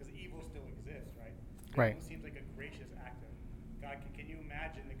 because evil still exists, right? Right. It seems like a gracious act of God. Can you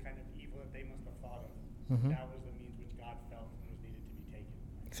imagine the kind of evil that they must have thought of? That was the means which God felt was needed to be taken.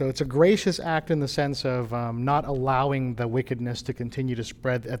 So it's a gracious act in the sense of not allowing the wickedness to continue to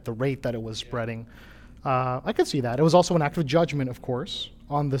spread at the rate that it was spreading. I could see that. It was also an act of judgment, of course,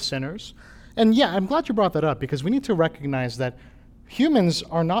 on the sinners. And yeah, I'm glad you brought that up because we need to recognize that humans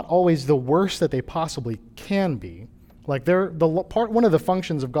are not always the worst that they possibly can be. Like one of the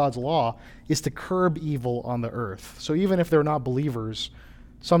functions of God's law is to curb evil on the earth. So even if they're not believers,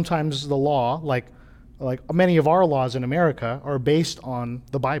 sometimes the law, like many of our laws in America, are based on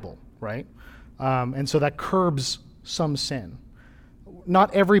the Bible, right? And so that curbs some sin.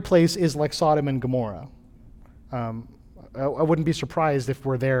 Not every place is like Sodom and Gomorrah. I wouldn't be surprised if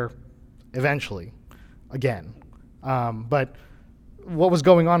we're there eventually, again. But what was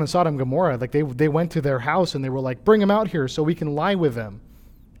going on in Sodom and Gomorrah, like they went to their house and they were like, bring him out here so we can lie with them.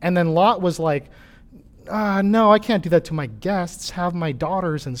 And then Lot was like, no, I can't do that to my guests. Have my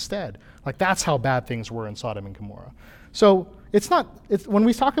daughters instead. Like that's how bad things were in Sodom and Gomorrah. So when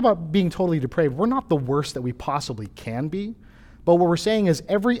we talk about being totally depraved, we're not the worst that we possibly can be. But what we're saying is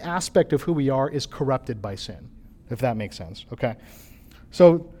every aspect of who we are is corrupted by sin, if that makes sense. Okay.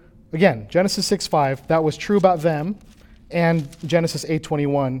 So again, Genesis 6:5, that was true about them. And Genesis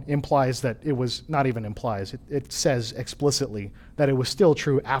 8:21 implies that it was, not even implies, it says explicitly that it was still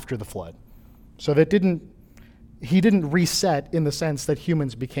true after the flood. So that he didn't reset in the sense that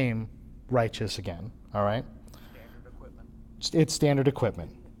humans became righteous again, all right? Standard equipment. It's standard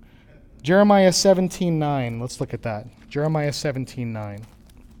equipment. Jeremiah 17:9, let's look at that. Jeremiah 17:9.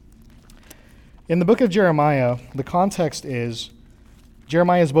 In the book of Jeremiah, the context is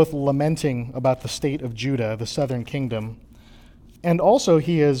Jeremiah is both lamenting about the state of Judah, the southern kingdom, And also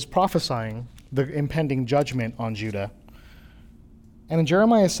he is prophesying the impending judgment on Judah. And in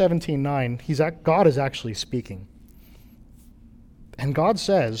Jeremiah 17:9, God is actually speaking. And God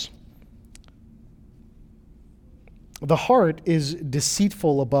says, "The heart is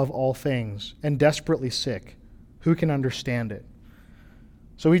deceitful above all things and desperately sick. Who can understand it?"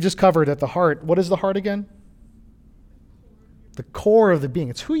 So we just covered that the heart, what is the heart again? The core of the being.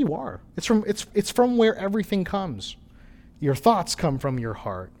 It's who you are. It's from where everything comes. Your thoughts come from your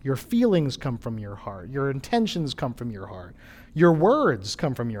heart. Your feelings come from your heart. Your intentions come from your heart. Your words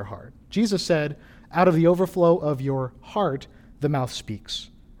come from your heart. Jesus said, out of the overflow of your heart, the mouth speaks,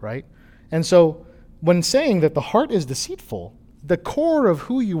 right? And so when saying that the heart is deceitful, the core of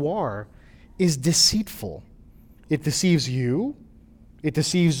who you are is deceitful. It deceives you. It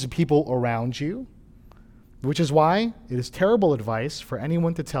deceives the people around you, which is why it is terrible advice for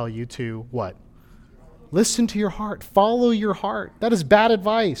anyone to tell you to what? Listen to your heart. Follow your heart. That is bad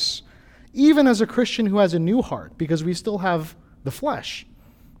advice, even as a Christian who has a new heart, because we still have the flesh.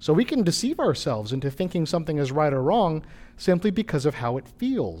 So we can deceive ourselves into thinking something is right or wrong simply because of how it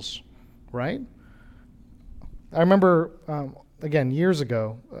feels, right? I remember, again, years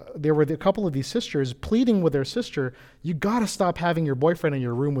ago, there were a couple of these sisters pleading with their sister, you got to stop having your boyfriend in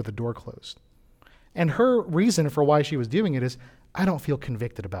your room with the door closed. And her reason for why she was doing it is, I don't feel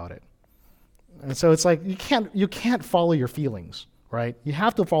convicted about it. And so it's like, you can't follow your feelings, right? You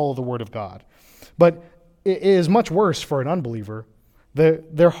have to follow the word of God. But it is much worse for an unbeliever.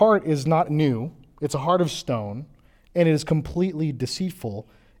 Their heart is not new. It's a heart of stone, and it is completely deceitful.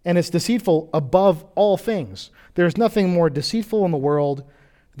 And it's deceitful above all things. There's nothing more deceitful in the world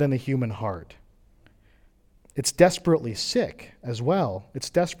than the human heart. It's desperately sick as well. It's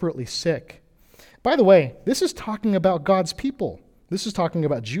desperately sick. By the way, this is talking about God's people. This is talking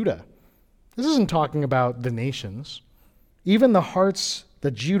about Judah. This isn't talking about the nations. Even the hearts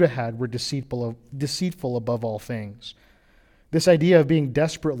that Judah had were deceitful above all things. This idea of being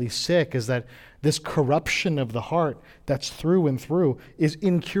desperately sick is that this corruption of the heart that's through and through is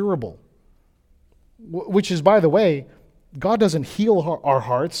incurable. Which is, by the way, God doesn't heal our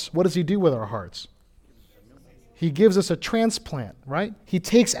hearts. What does he do with our hearts? He gives us a transplant, right? He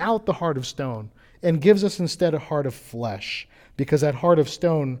takes out the heart of stone and gives us instead a heart of flesh, because that heart of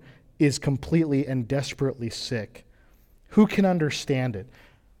stone is completely and desperately sick. Who can understand it?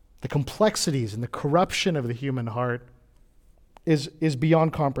 The complexities and the corruption of the human heart is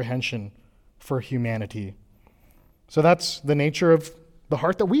beyond comprehension for humanity. So that's the nature of the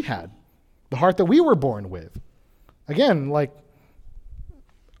heart that we had, the heart that we were born with. Again, like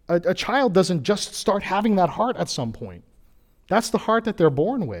a child doesn't just start having that heart at some point. That's the heart that they're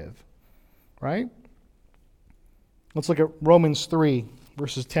born with, right? Let's look at Romans 3,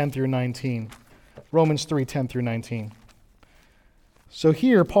 verses 10 through 19. Romans 3, 10 through 19. So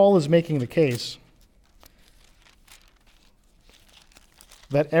here, Paul is making the case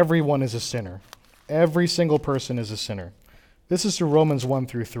that everyone is a sinner. Every single person is a sinner. This is through Romans 1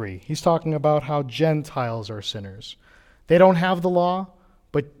 through 3. He's talking about how Gentiles are sinners. They don't have the law,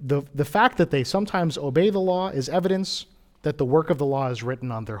 but the fact that they sometimes obey the law is evidence that the work of the law is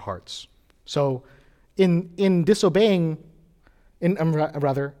written on their hearts. So in obeying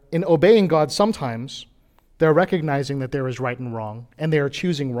God sometimes, they're recognizing that there is right and wrong, and they are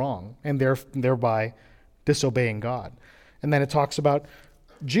choosing wrong, and thereby disobeying God. And then it talks about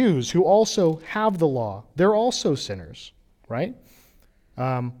Jews who also have the law. They're also sinners, right?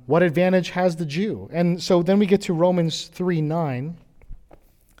 What advantage has the Jew? And so then we get to Romans 3:9.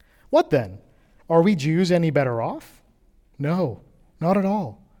 What then? Are we Jews any better off? No, not at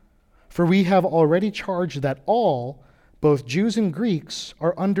all. For we have already charged that all, both Jews and Greeks,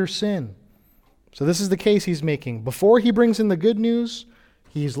 are under sin. So this is the case he's making. Before he brings in the good news,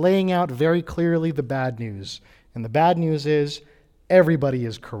 he's laying out very clearly the bad news. And the bad news is everybody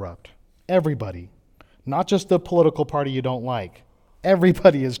is corrupt. Everybody. Not just the political party you don't like.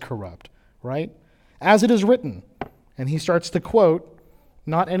 Everybody is corrupt, right? As it is written. And he starts to quote,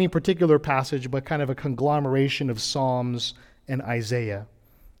 not any particular passage, but kind of a conglomeration of Psalms and Isaiah.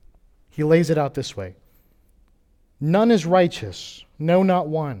 He lays it out this way. None is righteous, no, not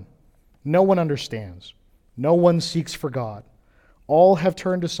one. No one understands. No one seeks for God. All have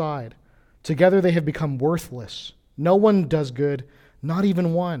turned aside. Together they have become worthless. No one does good, not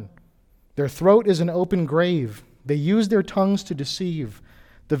even one. Their throat is an open grave. They use their tongues to deceive.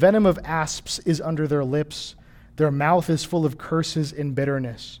 The venom of asps is under their lips. Their mouth is full of curses and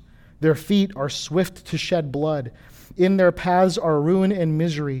bitterness. Their feet are swift to shed blood. In their paths are ruin and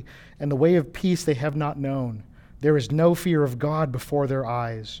misery, and the way of peace they have not known. There is no fear of God before their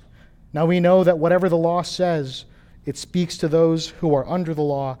eyes. Now we know that whatever the law says, It speaks to those who are under the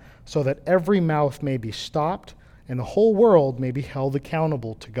law, so that every mouth may be stopped and the whole world may be held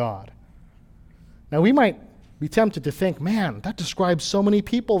accountable to God. Now, we might be tempted to think, man, that describes so many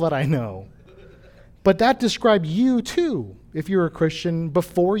people that I know. But that described you too, if you're a Christian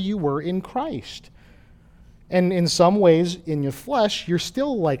before you were in Christ. And in some ways, in your flesh, you're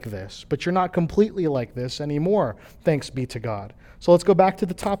still like this, but you're not completely like this anymore, thanks be to God. So let's go back to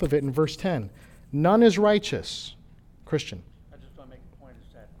the top of it in verse 10. None is righteous. Christian. I just want to make a point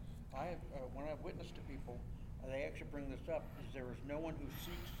is that when I've witnessed to people, they actually bring this up, is there is no one who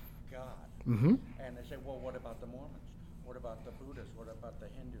seeks God. Mm-hmm. And they say, well, what about the Mormons? What about the Buddhists? What about the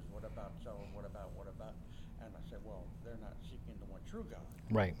Hindus? What about so? What about? And I said, well, they're not seeking the one true God.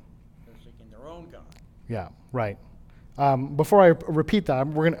 Right. They're seeking their own God. Yeah, right. Before I repeat that,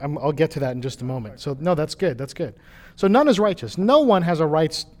 I'll get to that in just a moment. So, no, that's good. That's good. So none is righteous. No one has a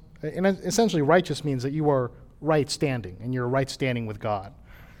right, and essentially righteous means that you are right standing, and you're right standing with God.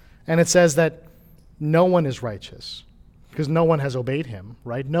 And it says that no one is righteous because no one has obeyed him,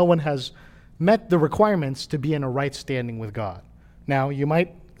 right? No one has met the requirements to be in a right standing with God. Now, you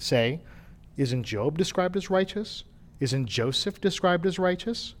might say, isn't Job described as righteous? Isn't Joseph described as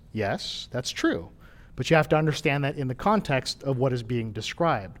righteous? Yes, that's true. But you have to understand that in the context of what is being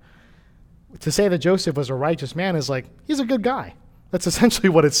described. To say that Joseph was a righteous man is like, he's a good guy. That's essentially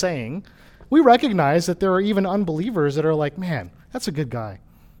what it's saying. We recognize that there are even unbelievers that are like, man, that's a good guy.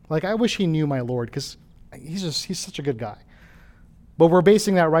 Like, I wish he knew my Lord because he's such a good guy. But we're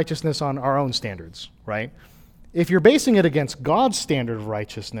basing that righteousness on our own standards, right? If you're basing it against God's standard of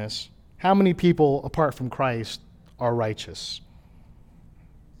righteousness, how many people apart from Christ are righteous?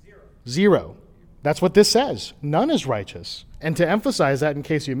 Zero. That's what this says. None is righteous. And to emphasize that in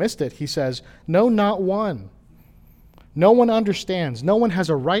case you missed it, he says, no, not one. No one understands. No one has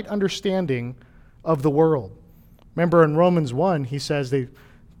a right understanding of the world. Remember in Romans 1, he says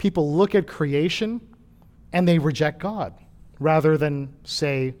people look at creation and they reject God rather than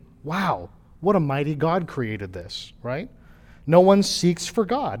say, wow, what a mighty God created this, right? No one seeks for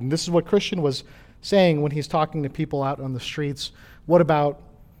God. And this is what Christian was saying when he's talking to people out on the streets. What about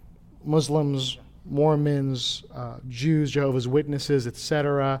Muslims, Mormons, Jews, Jehovah's Witnesses,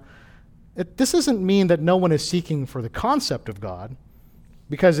 etc.? This doesn't mean that no one is seeking for the concept of God,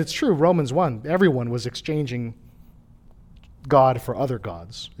 because it's true, Romans 1, everyone was exchanging God for other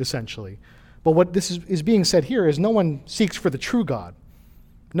gods, essentially. But what this is being said here is no one seeks for the true God.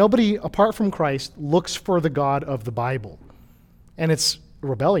 Nobody, apart from Christ, looks for the God of the Bible. And it's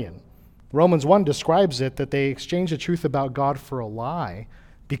rebellion. Romans 1 describes it that they exchange the truth about God for a lie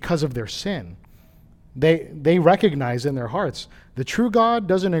because of their sin. They recognize in their hearts, the true God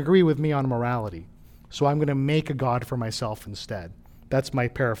doesn't agree with me on morality, so I'm going to make a God for myself instead. That's my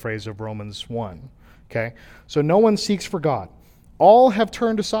paraphrase of Romans 1. Okay? So no one seeks for God. All have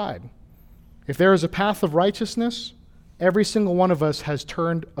turned aside. If there is a path of righteousness, every single one of us has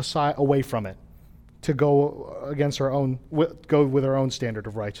turned aside away from it to go against go with our own standard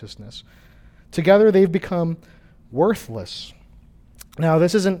of righteousness. Together they've become worthless. Now,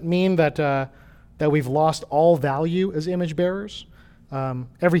 this doesn't mean that we've lost all value as image bearers.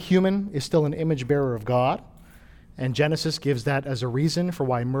 Every human is still an image bearer of God, and Genesis gives that as a reason for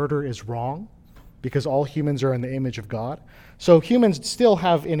why murder is wrong, because all humans are in the image of God. So humans still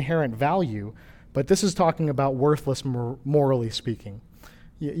have inherent value, but this is talking about worthless morally speaking.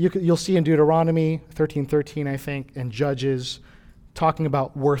 You'll see in Deuteronomy 13:13, I think, and Judges talking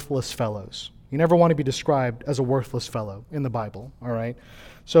about worthless fellows. You never want to be described as a worthless fellow in the Bible, all right?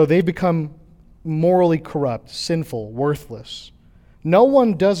 So they've become morally corrupt, sinful, worthless. No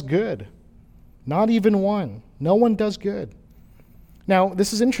one does good, not even one. No one does good. Now,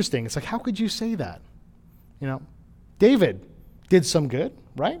 this is interesting. It's like, how could you say that? You know, David did some good,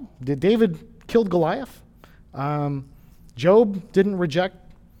 right? David killed Goliath. Job didn't reject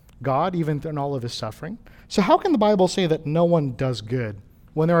God even in all of his suffering. So how can the Bible say that no one does good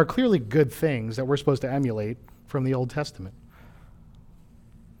when there are clearly good things that we're supposed to emulate from the Old Testament?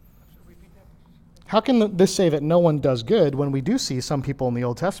 How can this say that no one does good when we do see some people in the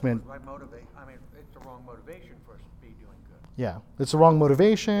Old Testament? It's the wrong motivation for us to be doing good. Yeah, it's the wrong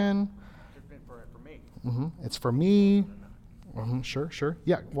motivation. It's been for me. It's for me. Sure.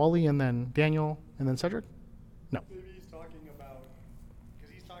 Yeah, Wally and then Daniel and then Cedric? No. Maybe he's talking about,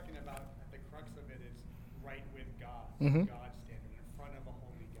 because he's talking about at the crux of it is right with God, God's standard, in front of a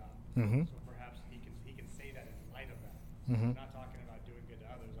holy God. So perhaps he can say that in light of that. We're not talking about doing good to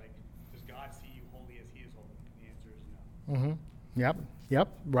others. Like, does God see you holy as he is holy? And the answer is no. Yep,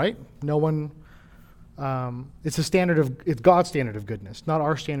 right. No one, it's God's standard of goodness, not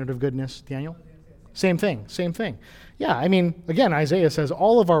our standard of goodness, Daniel? Same thing, same thing. Yeah, I mean, again, Isaiah says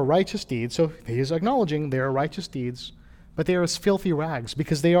all of our righteous deeds, so he is acknowledging they are righteous deeds, but they are as filthy rags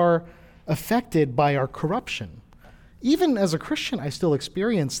because they are affected by our corruption. Even as a Christian, I still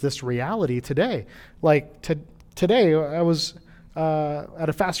experience this reality today. Like today, I was at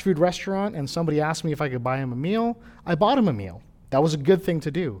a fast food restaurant and somebody asked me if I could buy him a meal. I bought him a meal. That was a good thing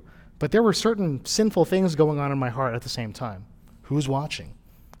to do. But there were certain sinful things going on in my heart at the same time. Who's watching?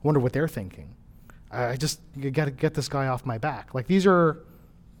 I wonder what they're thinking. You got to get this guy off my back. Like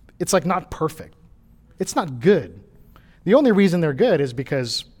it's like not perfect. It's not good. The only reason they're good is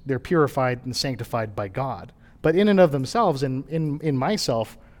because they're purified and sanctified by God. But in and of themselves, in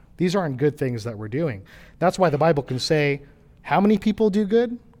myself, these aren't good things that we're doing. That's why the Bible can say, how many people do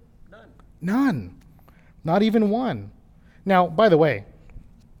good? None. Not even one. Now, by the way,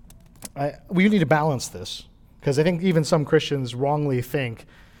 we need to balance this, because I think even some Christians wrongly think,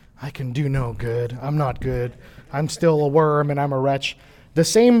 I can do no good. I'm not good. I'm still a worm and I'm a wretch. The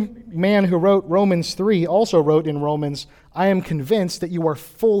same man who wrote Romans 3 also wrote in Romans, I am convinced that you are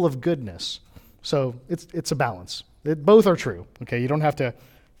full of goodness. So it's a balance. Both are true. Okay, you don't have to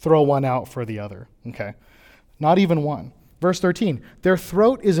throw one out for the other. Okay, not even one. Verse 13, their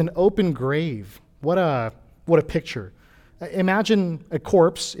throat is an open grave. What a picture. Imagine a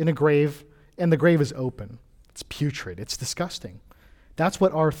corpse in a grave and the grave is open. It's putrid. It's disgusting. That's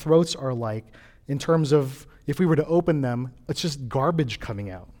what our throats are like in terms of if we were to open them, it's just garbage coming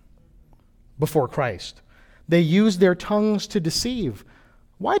out before Christ. They use their tongues to deceive.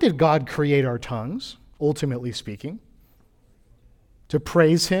 Why did God create our tongues, ultimately speaking? To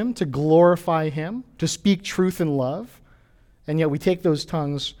praise him, to glorify him, to speak truth in love. And yet we take those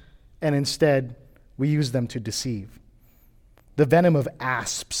tongues and instead we use them to deceive. The venom of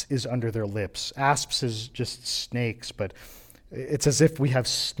asps is under their lips. Asps is just snakes, but it's as if we have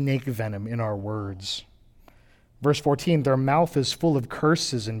snake venom in our words. Verse 14, their mouth is full of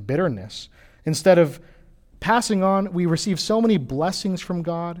curses and bitterness. Instead of passing on, we receive so many blessings from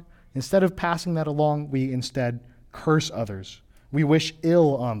God. Instead of passing that along, we instead curse others. We wish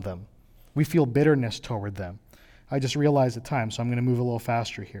ill on them. We feel bitterness toward them. I just realized the time, so I'm going to move a little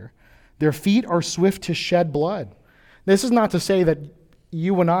faster here. Their feet are swift to shed blood. This is not to say that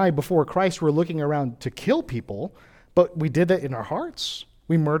you and I, before Christ, were looking around to kill people, but we did that in our hearts.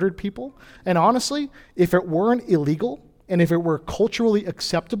 We murdered people. And honestly, if it weren't illegal and if it were culturally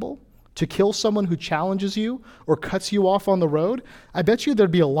acceptable to kill someone who challenges you or cuts you off on the road, I bet you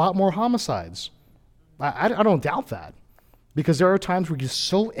there'd be a lot more homicides. I don't doubt that, because there are times where you're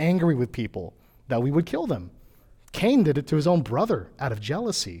so angry with people that we would kill them. Cain did it to his own brother out of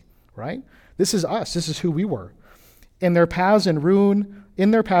jealousy, right? This is us. This is who we were. In their paths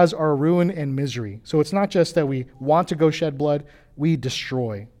are ruin and misery. So it's not just that we want to go shed blood, we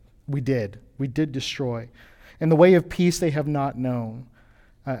destroy. We did destroy. And the way of peace they have not known.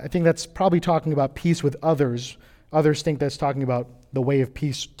 I think that's probably talking about peace with others. Others think that's talking about the way of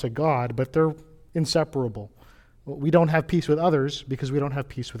peace to God, but they're inseparable. We don't have peace with others because we don't have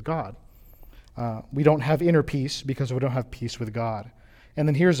peace with God. We don't have inner peace because we don't have peace with God. And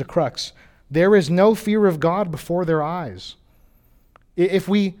then here's the crux. There is no fear of God before their eyes. If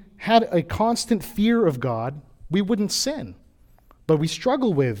we had a constant fear of God, we wouldn't sin. But we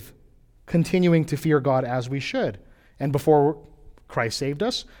struggle with continuing to fear God as we should. And before Christ saved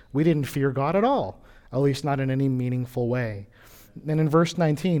us, we didn't fear God at all, at least not in any meaningful way. And in verse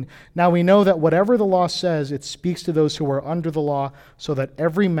 19, now we know that whatever the law says, it speaks to those who are under the law, so that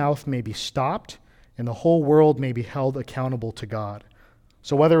every mouth may be stopped and the whole world may be held accountable to God.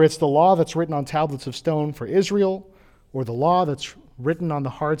 So whether it's the law that's written on tablets of stone for Israel or the law that's written on the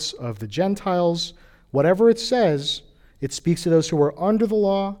hearts of the Gentiles, whatever it says, it speaks to those who are under the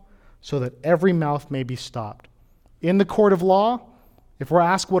law so that every mouth may be stopped. In the court of law, if we're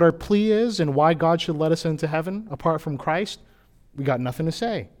asked what our plea is and why God should let us into heaven apart from Christ, we got nothing to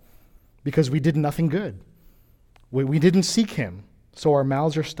say because we did nothing good. We didn't seek him, so our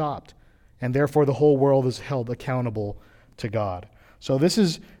mouths are stopped, and therefore the whole world is held accountable to God. So this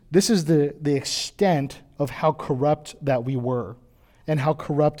is the extent of how corrupt that we were and how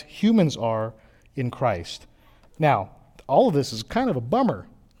corrupt humans are in Christ. Now, all of this is kind of a bummer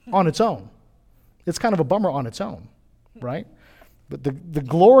on its own. It's kind of a bummer on its own, right? But the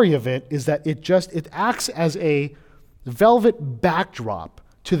glory of it is that it acts as a velvet backdrop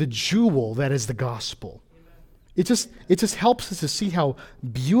to the jewel that is the gospel. It just helps us to see how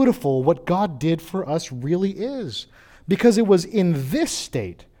beautiful what God did for us really is. Because it was in this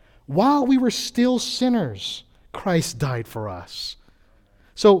state, while we were still sinners, Christ died for us.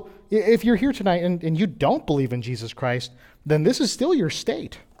 So if you're here tonight and you don't believe in Jesus Christ, then this is still your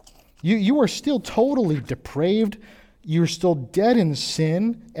state. You are still totally depraved. You're still dead in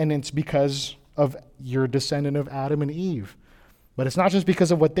sin, and it's because of your descendant of Adam and Eve. But it's not just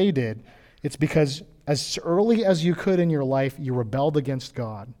because of what they did. It's because as early as you could in your life, you rebelled against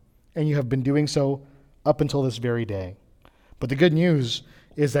God, and you have been doing so up until this very day. But the good news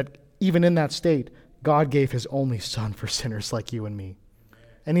is that even in that state, God gave his only son for sinners like you and me.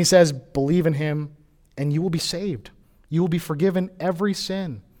 And he says, believe in him, and you will be saved. You will be forgiven every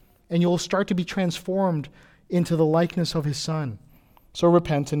sin, and you will start to be transformed into the likeness of his son. So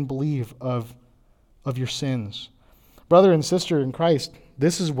repent and believe of your sins. Brother and sister in Christ,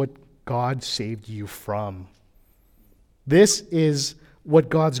 this is what God saved you from. This is what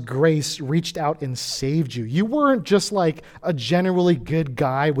God's grace reached out and saved you. You weren't just like a generally good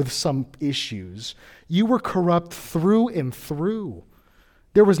guy with some issues. You were corrupt through and through.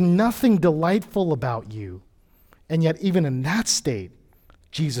 There was nothing delightful about you. And yet, even in that state,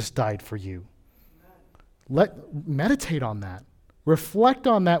 Jesus died for you. Meditate on that. Reflect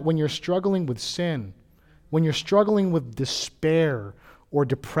on that when you're struggling with sin, when you're struggling with despair or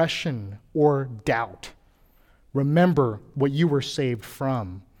depression or doubt. Remember what you were saved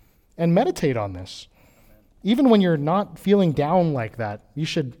from and meditate on this. Even when you're not feeling down like that, you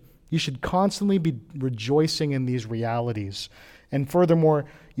should constantly be rejoicing in these realities. And furthermore,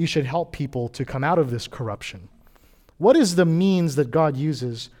 you should help people to come out of this corruption. What is the means that God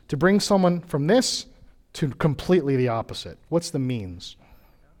uses to bring someone from this to completely the opposite? What's the means?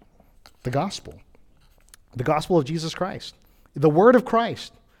 The gospel. The gospel of Jesus Christ. The word of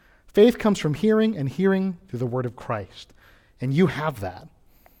Christ. Faith comes from hearing, and hearing through the word of Christ. And you have that.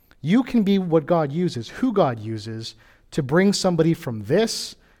 You can be what God uses, who God uses, to bring somebody from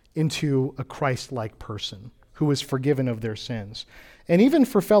this into a Christ-like person who is forgiven of their sins. And even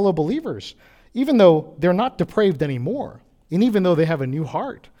for fellow believers, even though they're not depraved anymore, and even though they have a new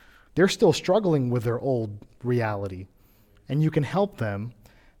heart, they're still struggling with their old reality. And you can help them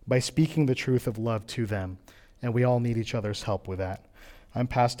by speaking the truth of love to them. And we all need each other's help with that. I'm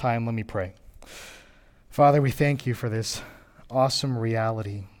past time. Let me pray. Father, we thank you for this awesome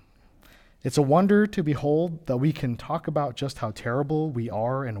reality. It's a wonder to behold that we can talk about just how terrible we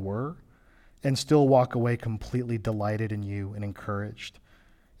are and were and still walk away completely delighted in you and encouraged.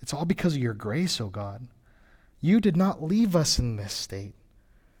 It's all because of your grace, O God. You did not leave us in this state.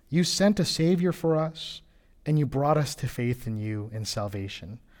 You sent a Savior for us, and you brought us to faith in you and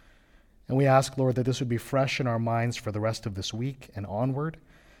salvation. And we ask, Lord, that this would be fresh in our minds for the rest of this week and onward,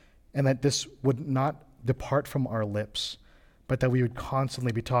 and that this would not depart from our lips, but that we would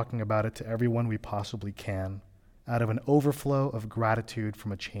constantly be talking about it to everyone we possibly can, out of an overflow of gratitude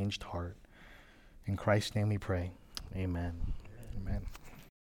from a changed heart. In Christ's name we pray. Amen. Amen.